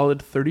solid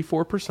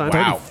 34%.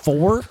 Wow.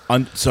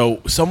 34?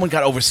 So someone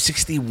got over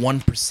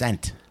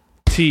 61%.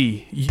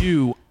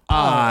 TUI.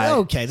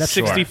 Okay, that's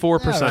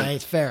 64%. All right,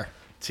 fair.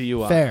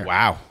 TUI. Fair.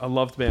 Wow. I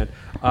loved the band.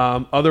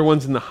 Other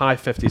ones in the high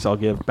 50s I'll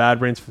give. Bad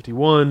Brains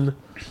 51.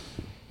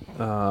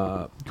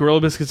 Gorilla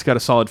Biscuits got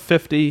a solid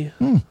 50.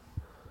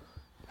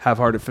 Have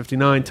Heart at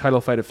 59. Title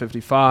Fight at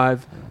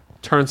 55.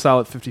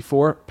 Turnstile at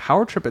 54.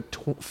 Power Trip at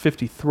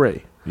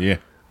 53. Yeah.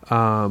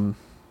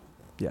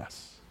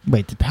 Yes.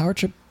 Wait, did Power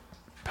Trip?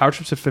 Power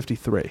Trip's at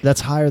 53.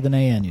 That's higher than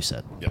AN, you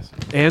said. Yes.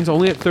 An's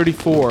only at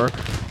 34.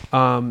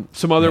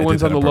 Some other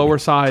ones on the lower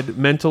side.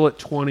 Mental at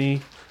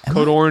 20.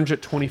 Code Orange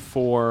at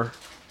 24.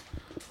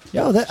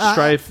 Yo, that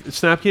Strife.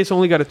 Snapcase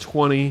only got a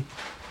 20,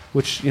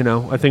 which, you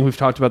know, I think we've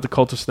talked about the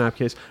cult of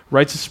Snapcase.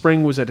 Rites of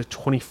Spring was at a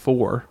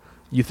 24.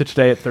 Youth of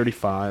Today at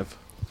 35.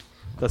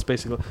 That's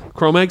basically.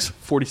 Cro-Mags,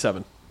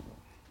 47.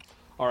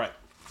 All right.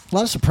 a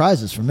lot of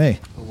surprises for me.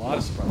 A lot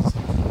of surprises.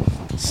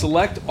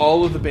 Select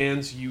all of the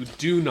bands you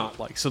do not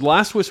like. So the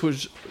last wish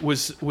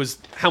was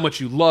how much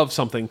you love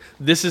something.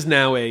 This is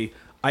now I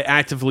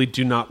actively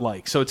do not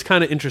like. So it's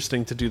kind of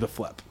interesting to do the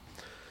flip.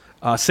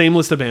 Same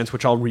list of bands,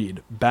 which I'll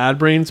read. Bad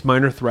Brains,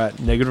 Minor Threat,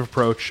 Negative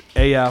Approach,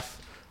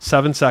 AF,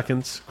 7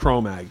 Seconds,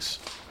 Cro-Mags.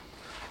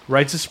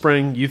 Rites of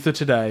Spring, Youth of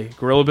Today,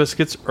 Gorilla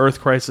Biscuits, Earth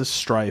Crisis,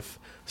 Strife,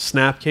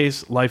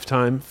 Snapcase,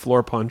 Lifetime,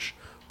 Floor Punch,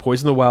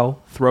 Poison the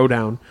Well,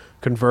 Throwdown,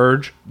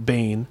 Converge,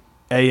 Bane,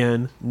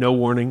 AN, No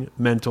Warning,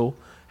 Mental,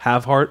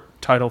 Have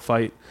Heart, Title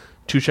Fight,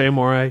 Touche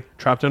Amore,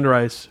 Trapped Under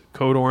Ice,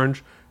 Code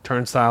Orange,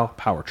 Turnstile,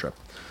 Power Trip.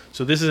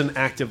 So this is an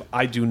active,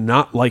 I do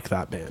not like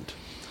that band.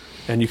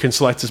 And you can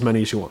select as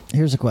many as you want.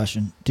 Here's a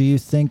question. Do you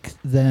think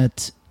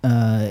that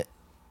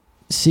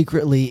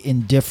secretly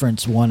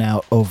indifference won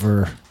out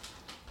over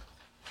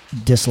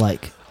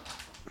dislike?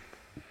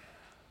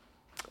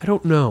 I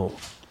don't know.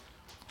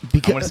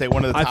 Because I want to say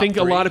one of the top I think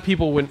three. a lot of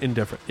people went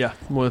indifferent. Yeah,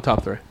 one of the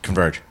top three.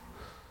 Converge.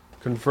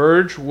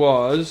 Converge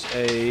was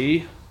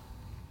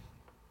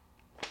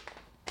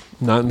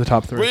not in the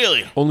top three.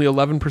 Really? Only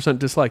 11%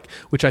 dislike,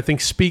 which I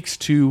think speaks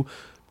to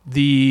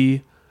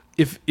the...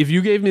 If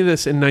you gave me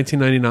this in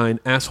 1999,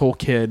 asshole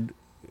kid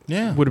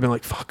would have been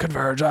like, fuck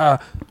Converge.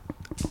 At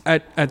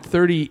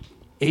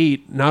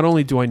 38, not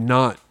only do I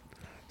not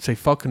say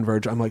fuck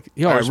Converge, I'm like,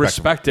 yo, I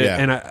respect it.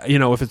 Yeah.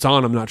 And if it's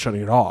on, I'm not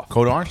shutting it off.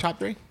 Code Orange, top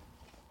three?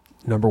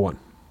 Number one.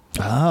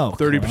 Oh,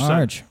 30%.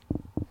 Large.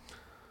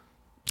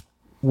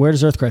 Where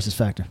does Earth Crisis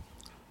factor?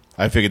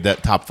 I figured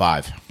that top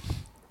five.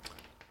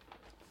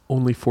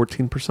 Only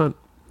 14%.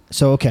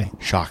 So, okay.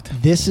 Shocked.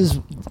 This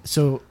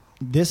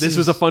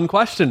was a fun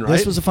question, right?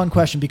 This was a fun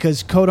question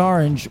because Code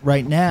Orange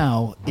right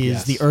now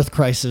is the Earth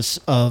Crisis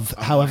of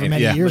however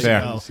many years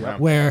ago,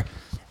 where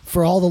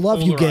for all the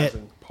love you get,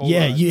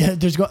 Polarizing.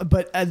 there's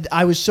but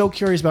I was so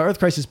curious about Earth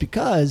Crisis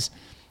because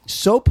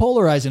so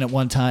polarizing at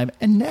one time,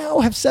 and now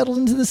have settled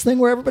into this thing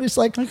where everybody's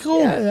like, cool.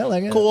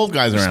 yeah, Cool old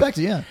guys around. respect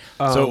it, yeah.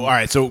 So all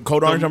right, so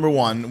Code Orange number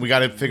 1. We got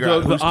to figure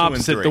out The who's 2 and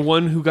opposite. 3. The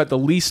one who got the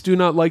least do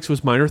not likes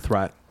was Minor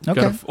Threat. Okay.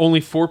 Got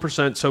only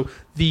 4%. So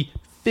the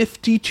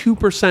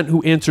 52%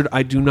 who answered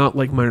I do not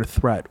like Minor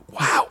Threat.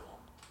 Wow.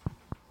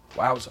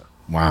 Wowza.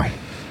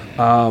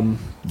 Wow.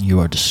 You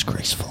are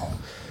disgraceful.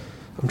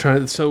 I'm trying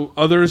to. So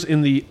others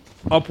in the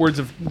upwards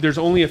of. There's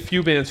only a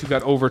few bands who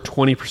got over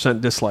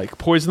 20% dislike.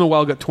 Poison the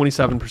Well got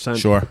 27%.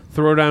 Sure.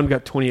 Throwdown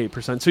got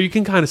 28%. So you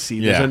can kind of see.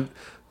 Yeah.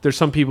 There's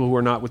some people who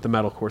are not with the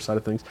metalcore side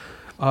of things.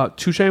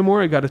 Touche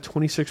Amore got a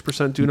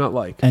 26% do not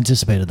like.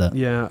 Anticipated that.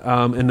 Yeah.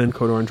 And then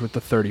Code Orange with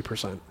the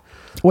 30%.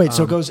 Wait,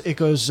 so it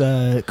goes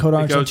Code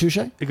Orange and Touche?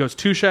 It goes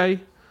Touche,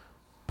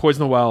 Poison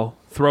the Well,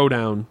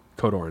 Throwdown,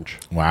 Code Orange.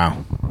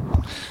 Wow.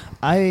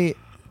 I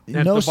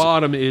And know the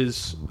bottom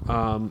is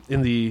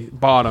in the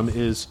bottom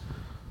is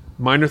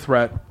Minor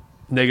Threat,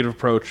 Negative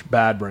Approach,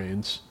 Bad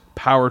Brains,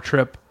 Power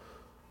Trip,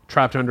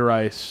 Trapped Under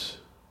Ice,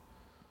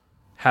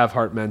 Have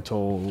Heart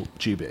Mental,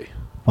 GB.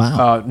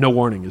 Wow. No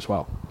Warning as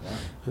well.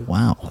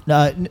 Wow.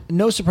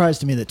 No surprise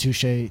to me that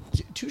Touche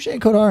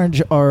and Code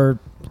Orange are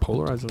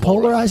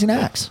polarizing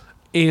acts.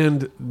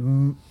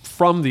 And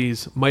from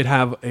these might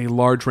have a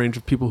large range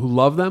of people who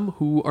love them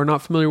who are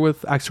not familiar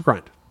with Axe to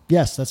Grind.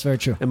 Yes, that's very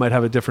true. It might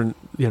have a different,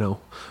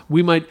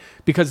 we might,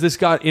 because this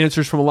got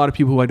answers from a lot of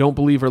people who I don't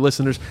believe are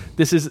listeners.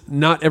 This is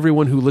not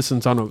everyone who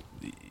listens on a,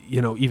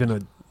 even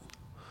a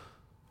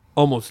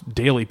almost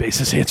daily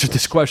basis answered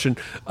this question.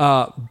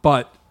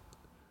 But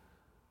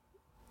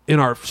in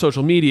our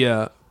social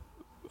media,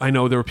 I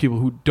know there were people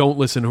who don't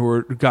listen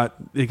who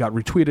got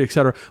retweeted,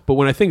 etc. But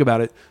when I think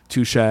about it,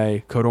 Touche,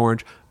 Code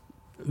Orange,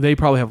 they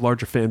probably have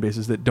larger fan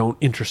bases that don't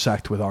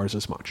intersect with ours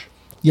as much.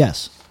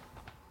 Yes.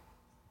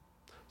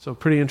 So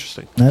pretty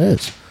interesting. That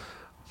is.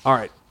 All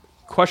right.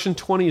 Question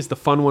 20 is the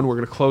fun one. We're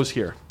going to close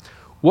here.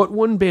 What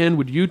one band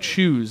would you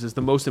choose as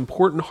the most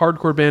important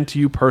hardcore band to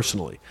you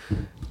personally?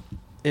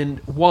 And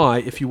why,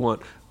 if you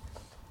want?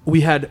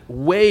 We had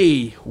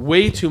way,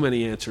 way too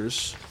many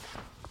answers.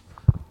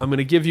 I'm going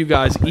to give you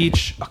guys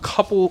each a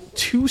couple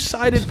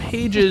two-sided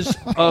pages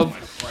of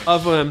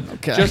them.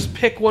 Okay. Just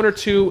pick one or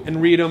two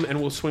and read them, and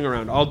we'll swing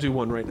around. I'll do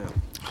one right now.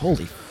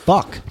 Holy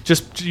fuck.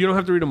 Just you don't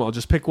have to read them all.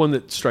 Just pick one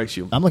that strikes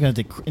you. I'm looking at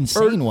the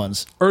insane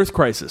ones. Earth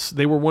Crisis.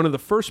 They were one of the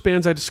first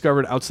bands I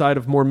discovered outside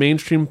of more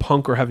mainstream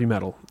punk or heavy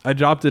metal. I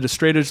adopted a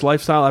straight edge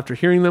lifestyle after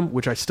hearing them,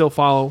 which I still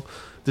follow.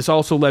 This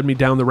also led me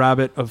down the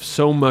rabbit of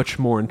so much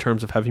more in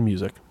terms of heavy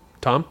music.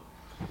 Tom?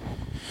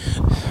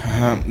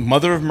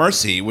 Mother of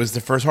Mercy was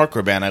the first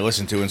hardcore band I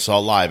listened to and saw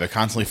live. I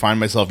constantly find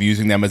myself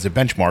using them as a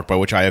benchmark by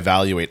which I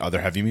evaluate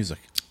other heavy music.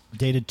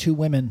 Dated 2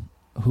 women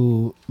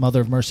who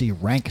Mother of Mercy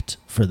ranked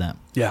for them.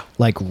 Yeah.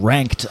 Like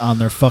ranked on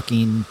their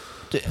fucking...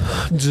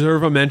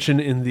 Deserve a mention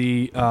in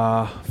the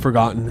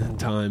Forgotten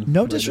Time.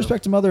 No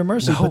disrespect to Mother of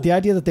Mercy, but the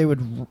idea that they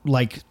would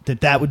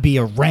that would be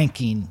a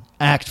ranking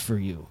act for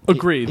you.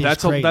 Agreed. is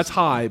That's crazy. that's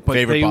high. But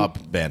Favorite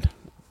Bob band?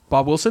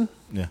 Bob Wilson?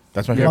 Yeah,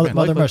 that's my favorite band.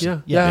 Mother of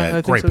Mercy. Yeah, I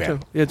think great so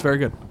band. too. Yeah, it's very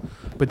good.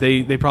 But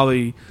they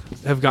probably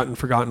have gotten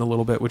forgotten a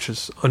little bit, which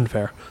is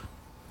unfair.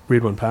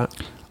 Read one, Pat.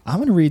 I'm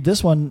going to read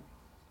this one.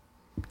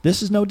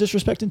 This is no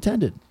disrespect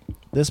intended.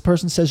 This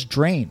person says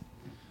Drain.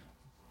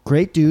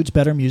 Great dudes,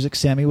 better music.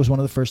 Sammy was one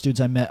of the first dudes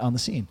I met on the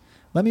scene.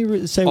 Let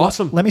me say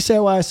Awesome. Let me say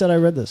why I said I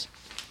read this.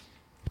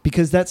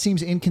 Because that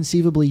seems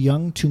inconceivably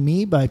young to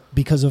me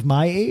because of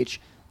my age,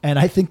 and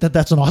I think that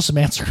that's an awesome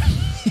answer.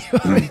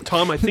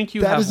 Tom, I think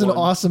you That have is an one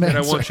awesome that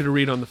answer. I want you to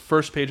read on the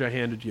first page I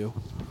handed you.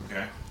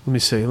 Okay. Let me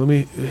see.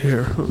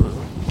 Here.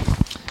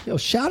 Yo,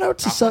 shout out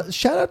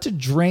to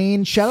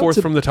Drain. Shout Fourth out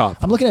to, from the top.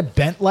 I'm looking at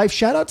Bent Life.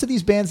 Shout out to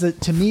these bands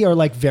that to me are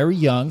like very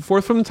young.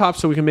 Fourth from the top,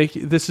 so we can make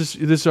this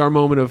is our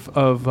moment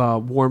of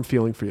warm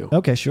feeling for you.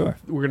 Okay, sure.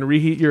 We're gonna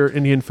reheat your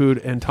Indian food,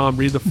 and Tom,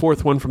 read the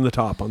fourth one from the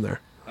top on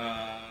there.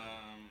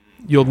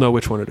 You'll know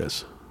which one it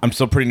is. I'm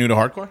still pretty new to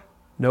hardcore.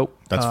 Nope.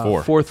 That's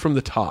 4. Fourth from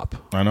the top.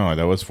 I know,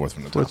 that was 4th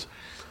from the top.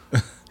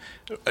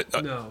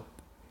 No.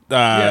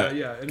 Uh,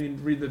 Yeah. I mean,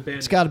 read the band.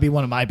 It's got to be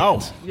one of my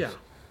bands. Yeah.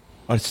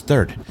 Oh, it's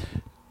 3rd.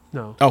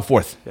 No. Oh,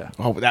 4th. Yeah.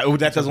 Oh,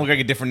 that doesn't look like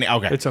a different name.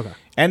 Okay. It's okay.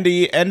 And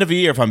the end of the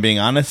year, if I'm being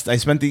honest, I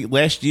spent the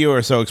last year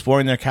or so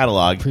exploring their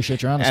catalog.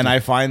 Appreciate your honesty. And I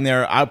find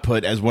their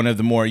output as one of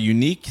the more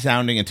unique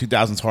sounding in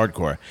 2000s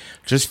hardcore.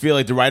 Just feel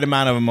like the right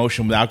amount of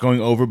emotion without going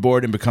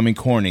overboard and becoming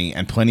corny,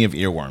 and plenty of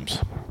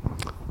earworms.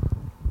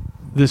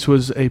 This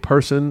was a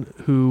person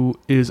who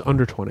is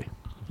under 20.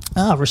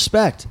 Ah,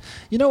 respect.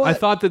 You know what? I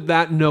thought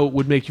that note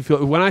would make you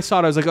feel. When I saw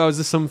it, I was like, "Oh, is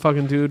this some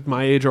fucking dude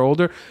my age or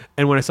older?"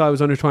 And when I saw it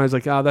was under 20, I was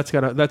like, "Oh,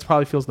 that's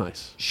probably feels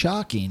nice."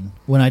 Shocking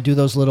when I do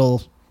those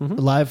little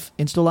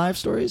Insta live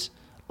stories.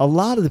 A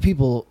lot of the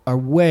people are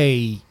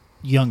way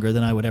younger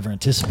than I would ever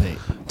anticipate.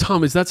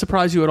 Tom, does that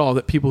surprise you at all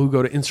that people who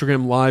go to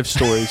Instagram live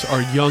stories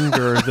are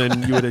younger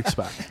than you would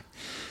expect?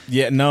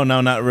 Yeah, no,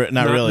 not really.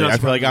 not I feel like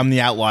surprising. I'm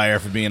the outlier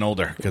for being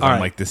older because All I'm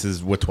right. like, this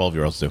is what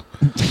 12-years-olds do.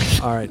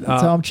 All right.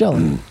 That's how I'm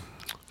chilling.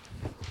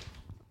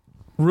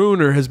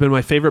 Ruiner has been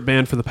my favorite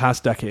band for the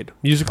past decade.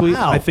 Musically,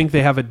 Wow. I think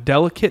they have a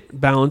delicate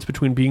balance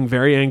between being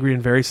very angry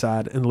and very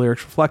sad, and the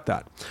lyrics reflect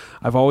that.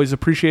 I've always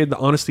appreciated the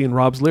honesty in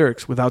Rob's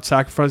lyrics without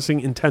sacrificing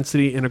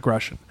intensity and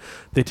aggression.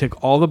 They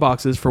tick all the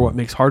boxes for what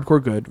makes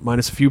hardcore good,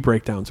 minus a few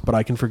breakdowns, but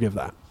I can forgive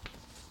that.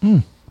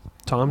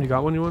 Tom, you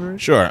got one you want to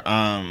read? Sure.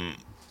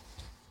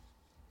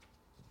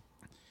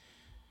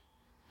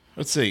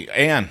 Let's see.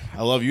 Ann.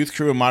 I love Youth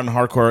Crew and Modern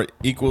Hardcore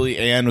equally.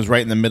 Ann was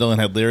right in the middle and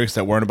had lyrics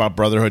that weren't about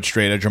brotherhood,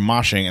 straight edge, or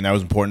moshing, and that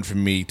was important for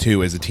me,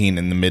 too, as a teen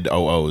in the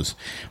mid-00s.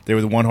 They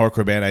were the one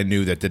hardcore band I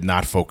knew that did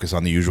not focus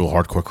on the usual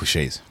hardcore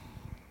cliches.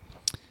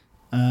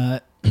 I'm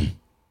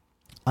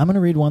going to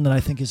read one that I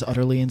think is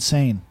utterly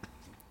insane.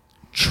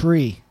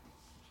 Tree.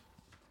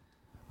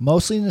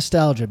 Mostly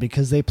nostalgia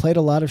because they played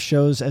a lot of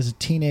shows as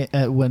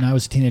a when I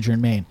was a teenager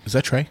in Maine. Is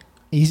that Trey?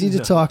 Easy to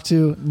talk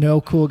to,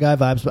 no cool guy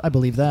vibes, but I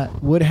believe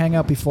that. Would hang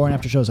out before and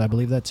after shows. I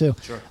believe that too.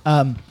 Sure.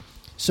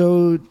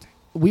 So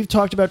we've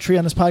talked about Tree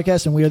on this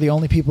podcast, and we are the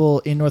only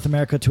people in North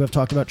America to have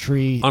talked about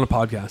Tree On a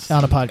podcast.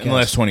 on a podcast. In the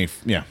last 20,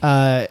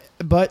 yeah.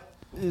 But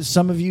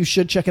some of you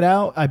should check it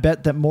out. I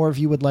bet that more of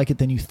you would like it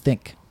than you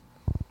think.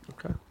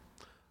 Okay.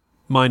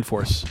 Mind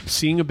Force.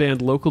 Seeing a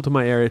band local to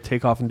my area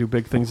take off and do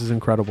big things is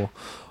incredible.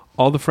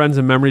 All the friends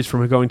and memories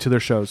from going to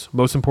their shows.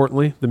 Most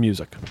importantly, the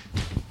music.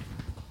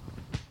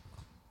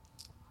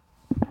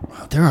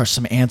 There are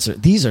some answers.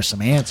 These are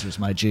some answers,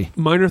 my G.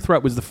 Minor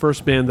Threat was the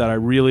first band that I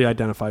really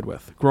identified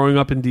with. Growing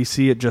up in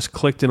DC, it just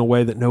clicked in a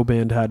way that no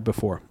band had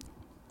before.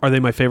 Are they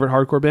my favorite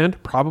hardcore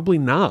band? Probably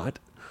not.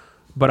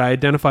 But I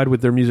identified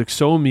with their music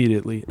so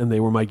immediately, and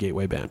they were my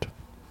gateway band.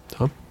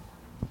 Tom?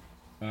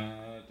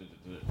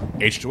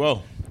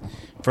 H2O.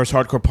 First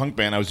hardcore punk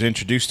band I was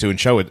introduced to and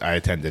show it I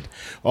attended.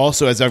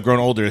 Also, as I've grown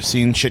older,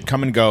 seen shit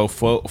come and go,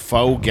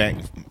 faux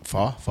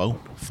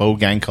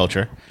gang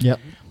culture. Yep.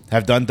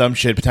 Have done dumb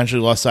shit,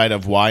 potentially lost sight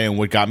of why and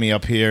what got me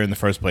up here in the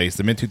first place.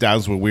 The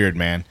mid-2000s were weird,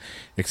 man,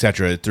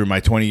 etc. Through my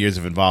 20 years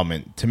of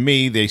involvement. To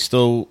me, they're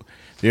still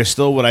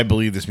what I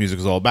believe this music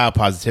is all about.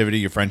 Positivity,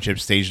 your friendship,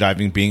 stage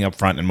diving, being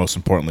upfront, and most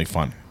importantly,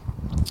 fun.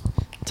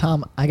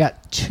 Tom, I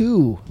got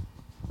 2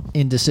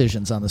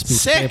 indecisions on this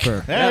piece of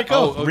paper. There you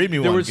go. Read me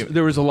one.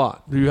 There was a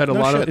lot. You had a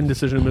lot of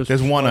indecision.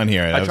 There's one on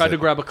here. I tried to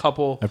grab a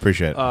couple. I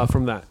appreciate it.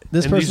 From that.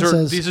 This person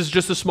says... These is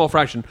just a small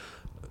fraction.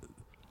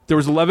 There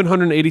was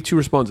 1,182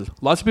 responses.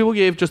 Lots of people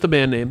gave just a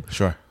band name.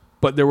 Sure.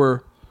 But there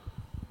were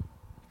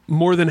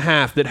more than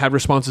half that had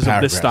responses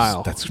of this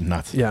style. That's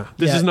nuts. Yeah.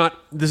 This is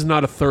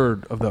not a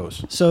third of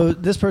those. So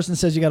this person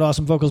says you got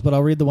awesome vocals, but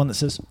I'll read the one that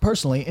says,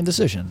 personally,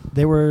 indecision.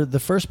 They were the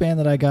first band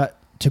that I got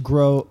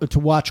to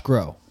watch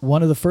grow.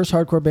 One of the first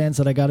hardcore bands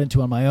that I got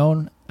into on my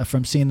own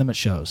from seeing them at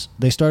shows.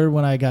 They started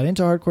when I got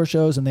into hardcore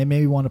shows, and they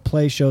made me want to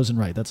play shows and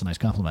write. That's a nice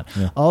compliment.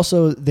 Yeah.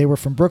 Also, they were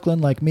from Brooklyn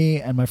like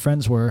me and my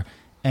friends were,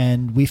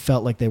 and we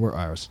felt like they were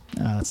ours.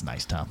 That's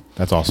nice, Tom.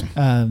 That's awesome.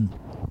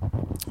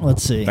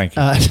 Let's see. Thank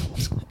you.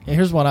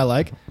 Here's one I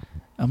like.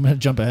 I'm going to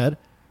jump ahead.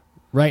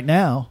 Right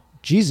now,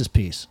 Jesus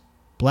Piece.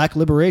 Black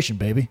Liberation,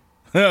 baby.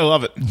 I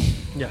love it.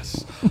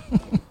 Yes.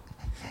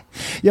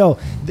 Yo,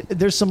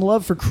 there's some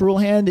love for Cruel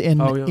Hand in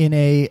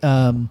a...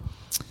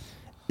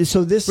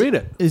 so this... Read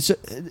it. Is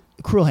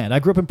Cruel Hand. I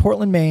grew up in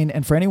Portland, Maine,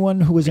 and for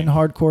anyone who was in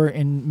hardcore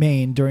in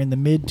Maine during the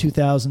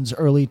mid-2000s,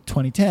 early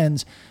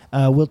 2010s,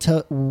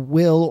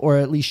 will or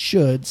at least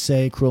should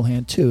say Cruel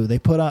Hand 2. They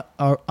put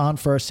on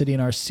for our city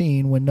and our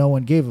scene when no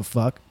one gave a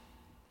fuck.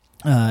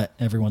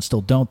 Everyone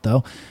still don't,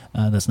 though.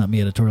 That's not me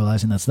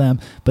editorializing, that's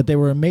them. But they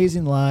were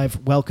amazing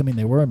live, welcoming.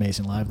 They were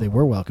amazing live. They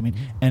were welcoming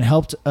and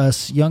helped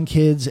us young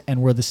kids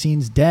and were the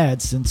scene's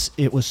dad since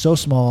it was so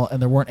small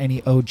and there weren't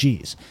any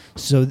OGs.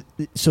 So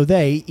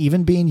they,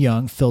 even being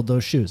young, filled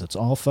those shoes. That's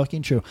all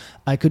fucking true.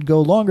 I could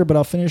go longer, but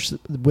I'll finish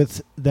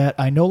with that.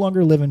 I no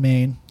longer live in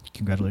Maine.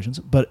 Congratulations.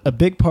 But a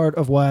big part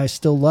of why I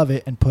still love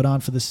it and put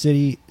on for the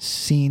city,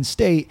 scene,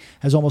 state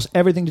has almost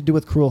everything to do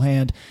with Cruel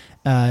Hand,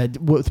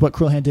 with what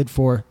Cruel Hand did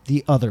for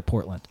the other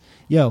Portland.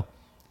 Yo,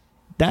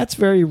 that's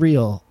very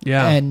real.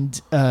 Yeah.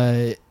 And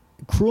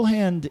Cruel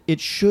Hand,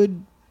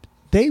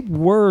 they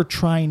were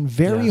trying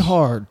very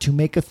hard to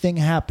make a thing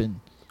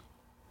happen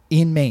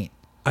in Maine.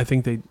 I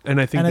think they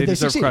deserve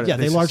succeeded. credit. Yeah,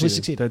 they largely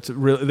succeeded. That's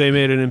really, they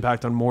made an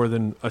impact on more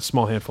than a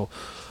small handful.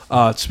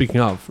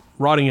 Speaking of,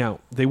 Rotting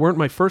Out. They weren't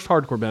my first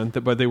hardcore band,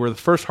 but they were the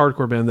first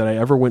hardcore band that I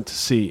ever went to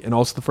see, and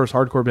also the first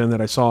hardcore band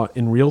that I saw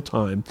in real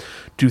time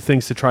do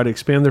things to try to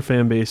expand their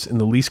fan base in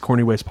the least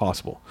corny ways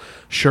possible.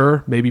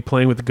 Sure, maybe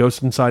playing with the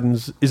Ghost inside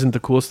isn't the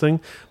coolest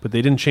thing, but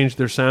they didn't change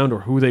their sound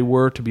or who they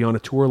were to be on a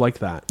tour like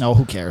that. Oh,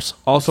 who cares?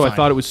 Also, I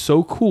thought it was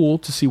so cool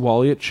to see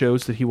Wally at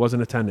shows that he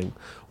wasn't attending.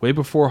 Way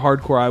before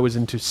hardcore, I was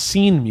into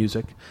scene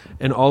music,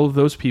 and all of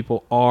those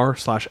people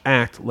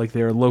are/act like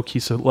they are low-key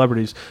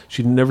celebrities.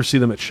 So you'd never see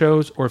them at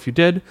shows, or if you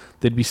did,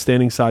 they'd be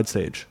standing side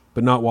stage,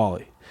 but not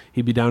Wally.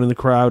 He'd be down in the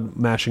crowd,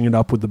 mashing it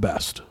up with the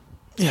best.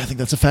 Yeah, I think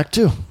that's a fact,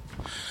 too.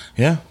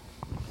 Yeah.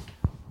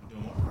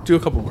 Do a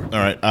couple more. All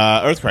right.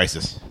 Earth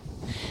Crisis.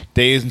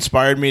 They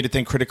inspired me to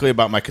think critically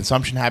about my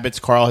consumption habits.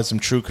 Carl has some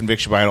true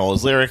conviction behind all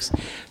his lyrics.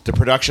 The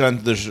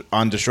production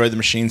on Destroy the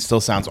Machine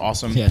still sounds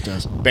awesome. Yeah, it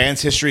does.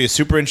 Band's history is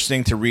super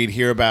interesting to read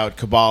here about.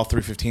 Cabal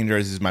 315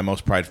 jersey is my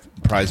most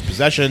prized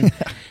possession.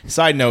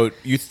 Side note,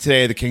 Youth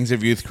Today, the Kings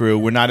of Youth crew,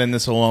 We're Not In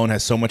This Alone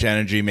has so much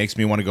energy, makes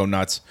me want to go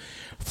nuts.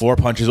 Floor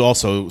Punch is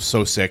also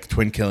so sick.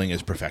 Twin Killing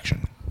is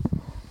perfection.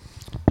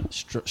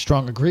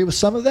 Strong agree with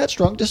some of that.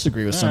 Strong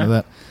disagree with some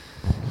of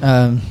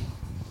that.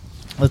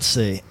 Let's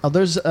see. Oh,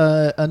 there's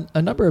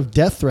a number of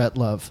death threat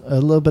love. A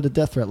little bit of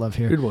death threat love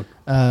here. Good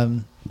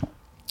one.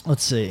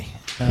 Let's see.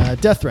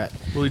 Death threat.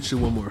 We'll each do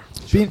one more.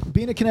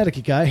 Being a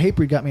Connecticut guy,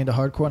 Hatebreed got me into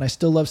hardcore, and I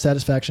still love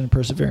Satisfaction and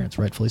Perseverance,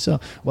 rightfully so.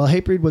 While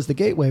Hatebreed was the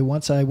gateway,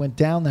 once I went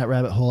down that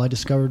rabbit hole, I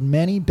discovered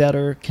many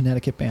better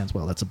Connecticut bands.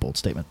 Well, that's a bold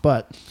statement.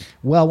 But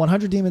while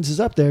 100 Demons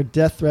is up there,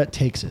 Death Threat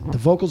takes it. The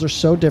vocals are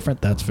so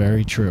different, that's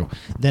very true,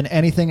 than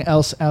anything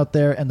else out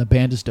there, and the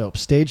band is dope.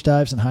 Stage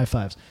dives and high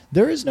fives.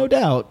 There is no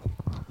doubt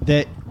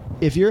that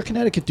if you're a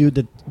Connecticut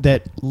dude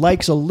that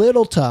likes a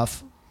little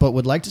tough, but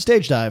would like to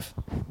stage dive,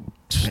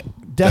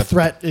 Death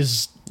Threat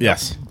is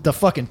the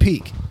fucking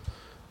peak.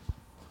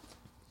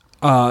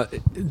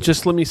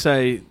 Just let me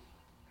say,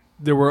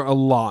 there were a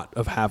lot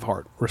of Have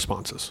Heart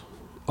responses.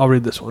 I'll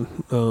read this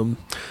one.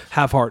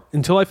 Have Heart.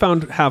 Until I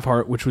found Have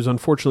Heart, which was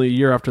unfortunately a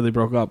year after they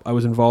broke up, I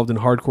was involved in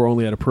hardcore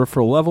only at a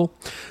peripheral level.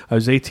 I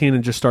was 18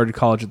 and just started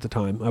college at the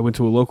time. I went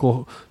to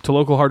local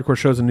hardcore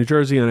shows in New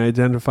Jersey, and I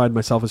identified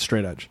myself as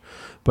straight edge.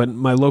 But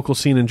my local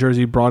scene in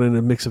Jersey brought in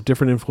a mix of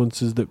different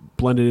influences that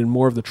blended in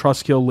more of the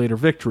Trustkill, later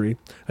Victory,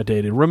 A Day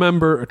to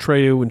Remember,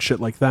 Atreyu, and shit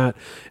like that,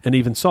 and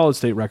even Solid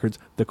State Records.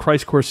 The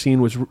Christcore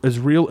scene was as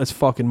real as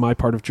fuck in my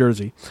part of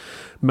Jersey.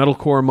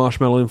 Metalcore, mosh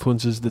metal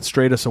influences that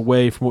strayed us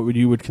away from what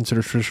you would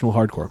consider traditional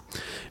hardcore.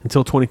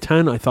 Until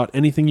 2010, I thought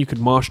anything you could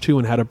mosh to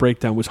and had a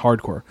breakdown was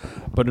hardcore.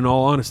 But in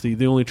all honesty,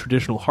 the only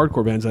traditional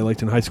hardcore bands I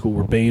liked in high school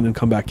were Bane and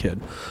Comeback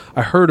Kid.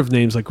 I heard of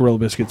names like Gorilla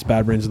Biscuits,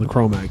 Bad Brains, and the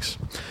Cro-Mags,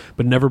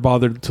 but never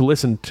bothered to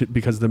listen to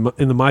because in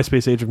the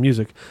MySpace age of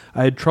music,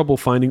 I had trouble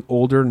finding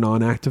older,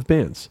 non-active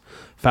bands.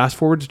 Fast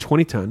forward to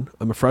 2010,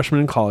 I'm a freshman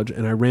in college,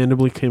 and I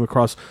randomly came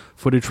across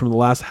footage from the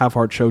last Have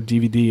Heart show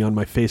DVD on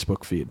my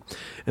Facebook feed.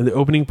 And the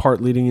opening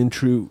part leading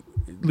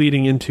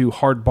into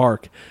Hard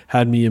Bark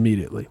had me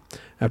immediately.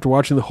 After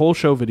watching the whole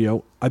show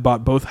video, I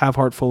bought both Have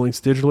Heart full-lengths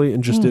digitally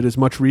and just did as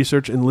much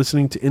research and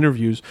listening to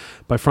interviews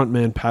by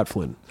frontman Pat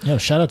Flynn. Yo,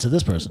 shout out to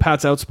this person.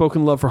 Pat's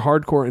outspoken love for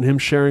hardcore and him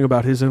sharing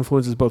about his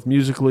influences both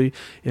musically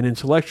and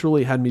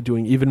intellectually had me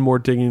doing even more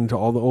digging into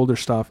all the older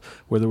stuff,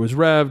 where there was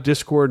Rev,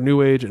 Discord,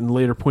 New Age, and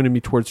later pointed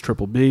me towards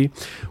Triple B,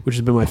 which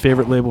has been my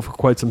favorite label for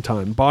quite some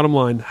time. Bottom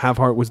line, Have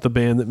Heart was the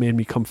band that made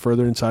me come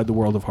further inside the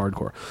world of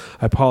hardcore.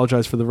 I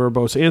apologize for the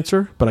verbose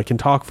answer, but I can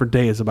talk for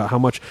days about how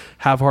much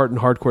Have Heart and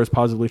hardcore has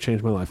positively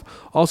changed my life.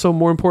 Also,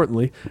 more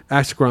importantly,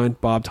 Axe to Grind,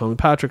 Bob, Tom, and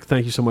Patrick,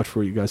 thank you so much for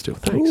what you guys do.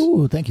 Thanks.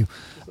 Ooh, thank you.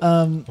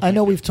 I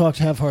know we've talked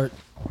Have Heart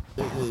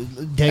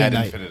day and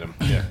night. Infinitum.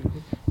 Yeah.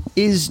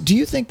 Do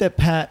you think that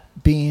Pat,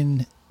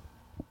 being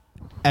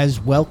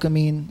as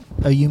welcoming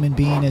a human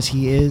being as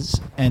he is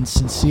and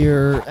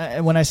sincere,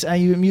 when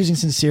I'm using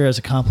sincere as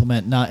a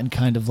compliment, not in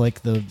kind of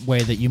like the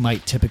way that you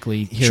might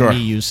typically hear me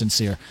use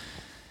sincere,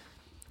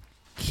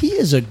 he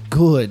is a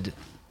good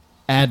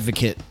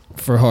advocate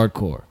for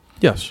hardcore.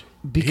 Yes.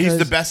 Because, he's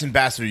the best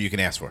ambassador you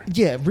can ask for.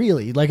 Yeah,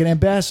 really, like an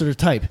ambassador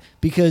type.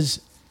 Because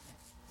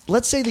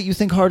let's say that you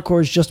think hardcore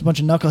is just a bunch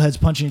of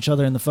knuckleheads punching each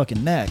other in the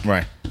fucking neck.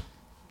 Right.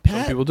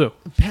 Some people do.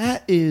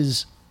 Pat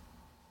is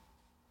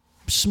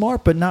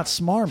smart, but not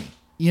smarmy.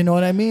 You know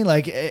what I mean?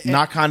 Like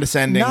not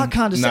condescending. Not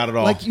at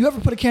all. Like you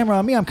ever put a camera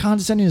on me, I'm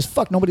condescending as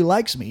fuck. Nobody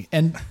likes me.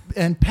 And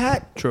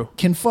Pat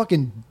can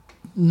fucking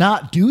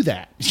not do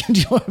that. Do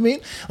you know what I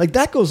mean? Like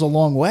that goes a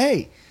long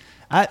way.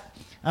 I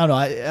don't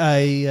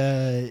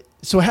know.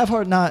 So Have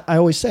Heart, I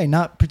always say,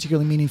 not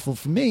particularly meaningful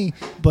for me,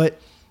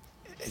 but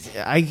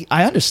I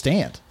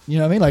understand. You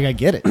know what I mean? Like, I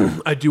get it.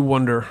 I do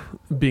wonder,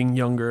 being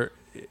younger,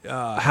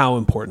 how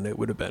important it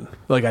would have been.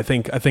 Like, I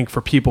think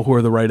for people who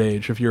are the right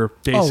age, if you're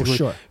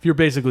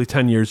basically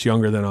 10 years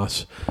younger than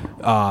us,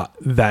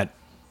 that,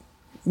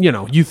 you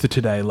know, Youth of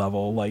Today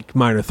level, like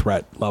Minor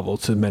Threat level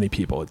to many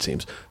people, it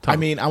seems. I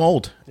mean, I'm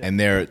old, and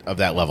they're of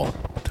that level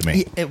to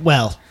me.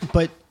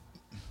 But...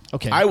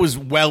 Okay. I was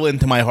well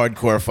into my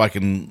hardcore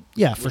fucking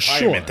for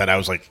sure. That I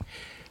was like,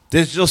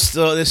 there's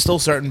still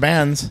certain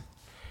bands.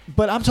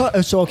 But I'm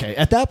talking. So okay,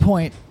 at that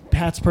point,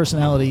 Pat's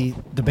personality,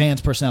 the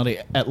band's personality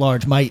at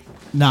large, might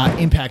not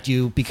impact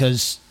you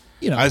because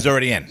you know I was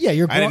already in. Yeah, I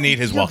didn't need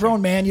his welcome. You're a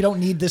grown man. You don't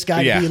need this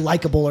guy to be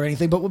likable or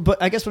anything. But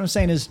I guess what I'm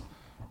saying is.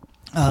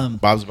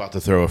 Bob's about to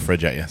throw a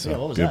fridge at you. So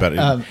what was good that?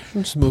 about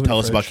it. Tell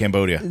us about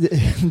Cambodia.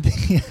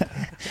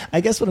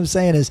 I guess what I'm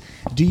saying is,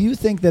 do you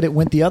think that it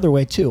went the other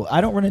way too? I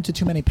don't run into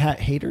too many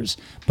Pat haters,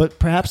 but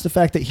perhaps the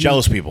fact that he's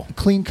jealous people,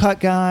 clean cut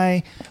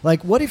guy.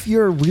 Like, what if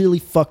you're really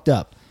fucked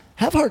up?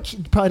 Have Heart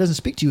probably doesn't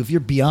speak to you if you're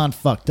beyond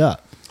fucked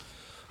up.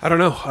 I don't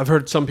know. I've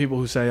heard some people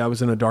who say I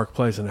was in a dark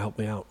place and it helped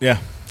me out. Yeah,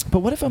 but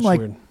what if I'm like,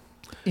 weird.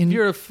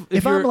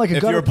 if I'm like a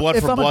if gutter, you're a blood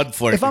if for I'm blood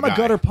flirt if I'm a guy.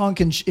 gutter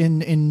punk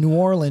in New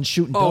Orleans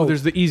shooting dope,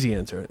 there's the easy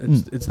answer.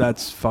 It's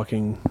that's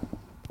fucking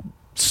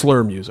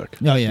slur music.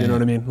 Oh, yeah, you know yeah.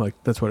 what I mean? Like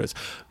that's what it is.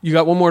 You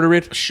got one more to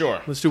read?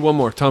 Sure. Let's do one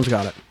more. Tom's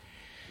got it.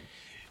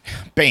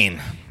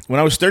 Bane. When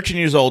I was 13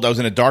 years old, I was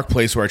in a dark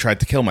place where I tried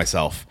to kill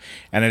myself.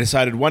 And I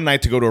decided one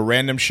night to go to a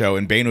random show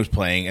and Bane was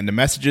playing, and the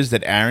messages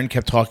that Aaron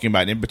kept talking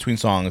about in between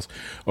songs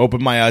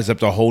opened my eyes up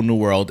to a whole new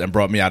world and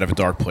brought me out of a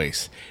dark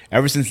place.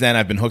 Ever since then,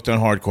 I've been hooked on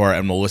hardcore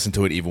and will listen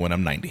to it even when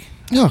I'm 90.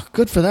 oh,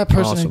 good for that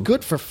person Awesome. and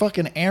good for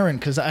fucking Aaron,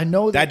 because I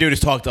know That dude has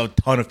talked to a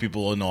ton of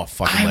people in all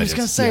fucking I was legends.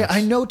 gonna say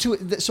I know too.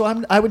 So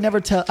I would never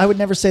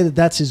say that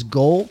that's his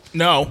goal,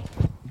 No.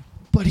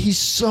 but he's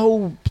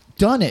so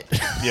done it.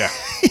 Yeah.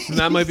 And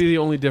that might be the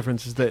only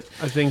difference. Is that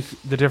I think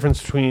the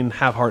difference between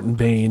Have Heart and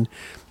Bane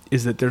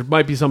is that there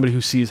might be somebody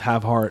who sees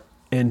Have Heart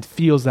and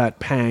feels that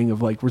pang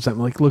of like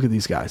resentment. Like, look at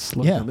these guys.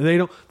 Look Yeah. at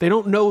them. They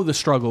don't know the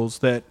struggles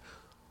that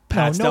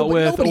Pat's dealt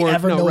with. Nobody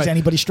ever knows right.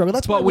 anybody's struggle.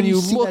 That's why But when you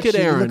see look that at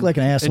shit, you Aaron look like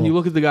an asshole. and you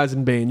look at the guys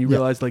in Bane, you Yeah.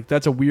 realize like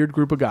that's a weird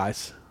group of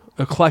guys,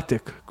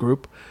 eclectic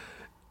group,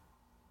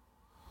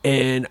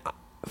 and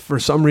for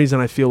some reason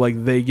I feel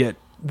like they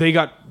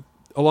got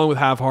along with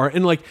Have Heart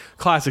and like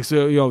classics.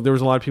 There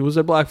was a lot of people who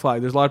said Black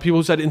Flag. There's a lot of people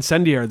who said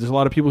Incendiary. There's a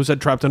lot of people who said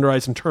Trapped Under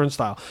Ice and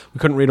Turnstile. We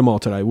couldn't read them all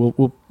today.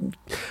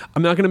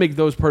 I'm not going to make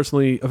those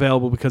personally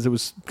available because it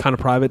was kind of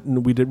private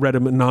and we read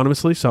them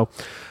anonymously. So,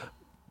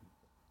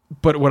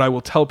 but what I will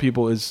tell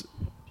people is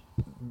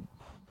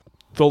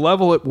the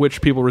level at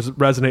which people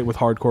resonate with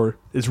hardcore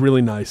is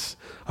really nice.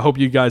 I hope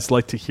you guys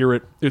like to hear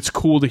it. It's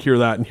cool to hear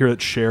that and hear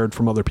it shared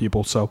from other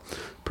people. So,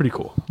 pretty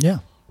cool. Yeah.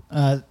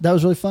 That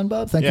was really fun,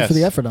 Bob. Thank you Yes. for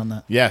the effort on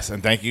that. Yes,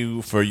 and thank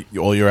you for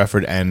all your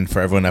effort and for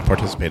everyone that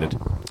participated.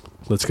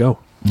 Let's go.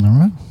 All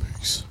right.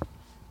 Peace.